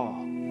fall.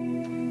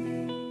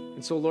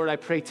 And so, Lord, I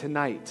pray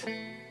tonight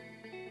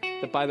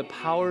that by the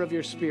power of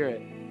your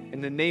Spirit,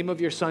 in the name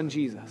of your Son,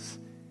 Jesus,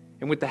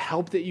 and with the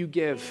help that you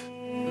give,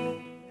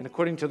 and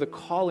according to the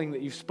calling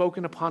that you've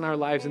spoken upon our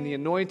lives and the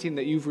anointing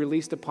that you've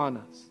released upon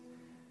us,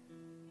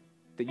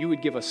 that you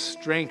would give us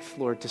strength,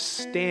 Lord, to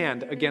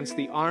stand against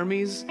the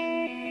armies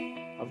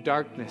of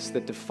darkness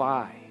that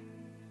defy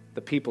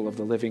the people of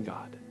the living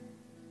God.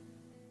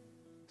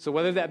 So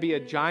whether that be a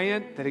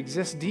giant that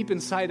exists deep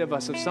inside of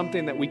us of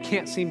something that we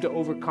can't seem to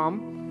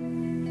overcome,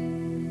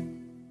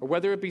 or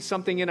whether it be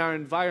something in our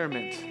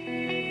environment,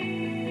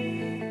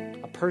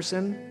 a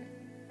person,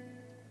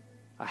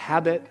 a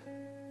habit,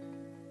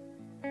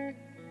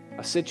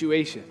 a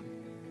situation,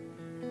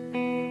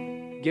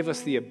 give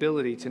us the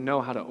ability to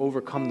know how to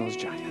overcome those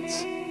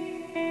giants.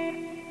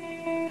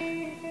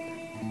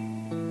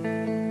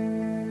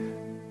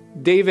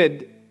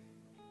 David,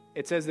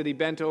 it says that he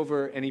bent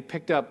over and he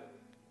picked up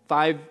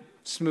 5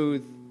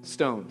 smooth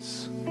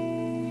stones.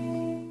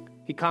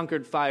 He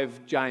conquered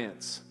 5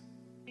 giants.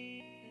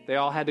 They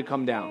all had to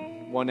come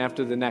down, one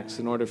after the next,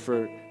 in order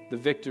for the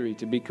victory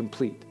to be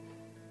complete.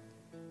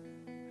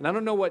 And I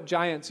don't know what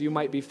giants you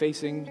might be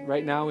facing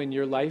right now in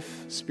your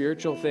life,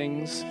 spiritual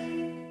things,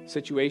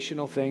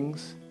 situational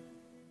things.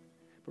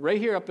 But right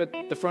here up at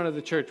the front of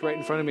the church, right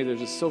in front of me,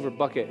 there's a silver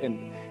bucket,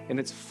 and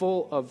it's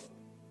full of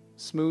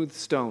smooth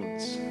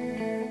stones.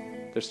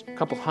 There's a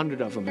couple hundred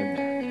of them in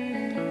there.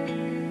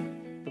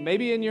 But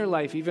maybe in your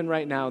life, even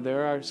right now,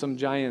 there are some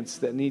giants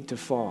that need to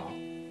fall.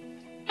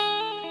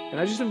 And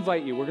I just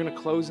invite you, we're going to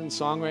close in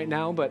song right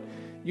now, but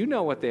you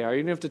know what they are.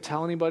 You don't have to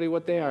tell anybody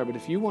what they are. But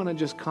if you want to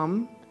just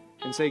come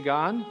and say,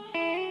 God,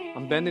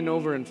 I'm bending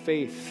over in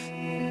faith.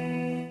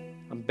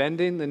 I'm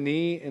bending the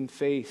knee in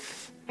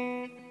faith.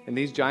 And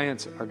these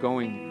giants are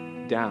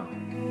going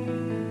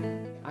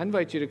down. I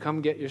invite you to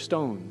come get your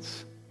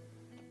stones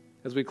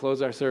as we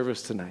close our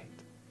service tonight.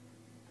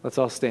 Let's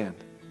all stand.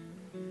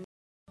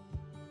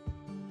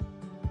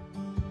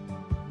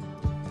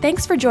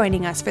 Thanks for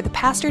joining us for the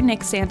Pastor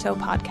Nick Santo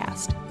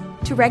podcast.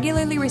 To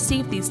regularly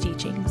receive these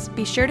teachings,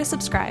 be sure to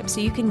subscribe so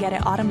you can get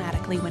it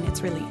automatically when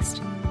it's released.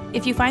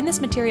 If you find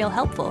this material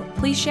helpful,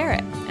 please share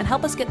it and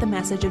help us get the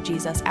message of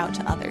Jesus out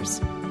to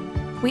others.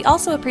 We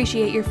also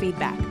appreciate your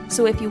feedback,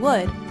 so if you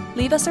would,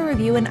 leave us a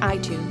review in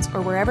iTunes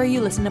or wherever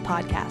you listen to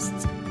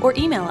podcasts, or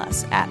email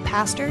us at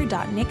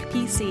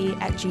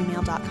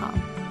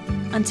pastor.nickpc@gmail.com.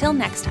 Until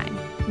next time,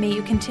 may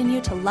you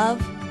continue to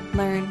love,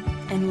 learn,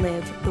 and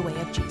live the way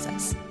of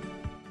Jesus.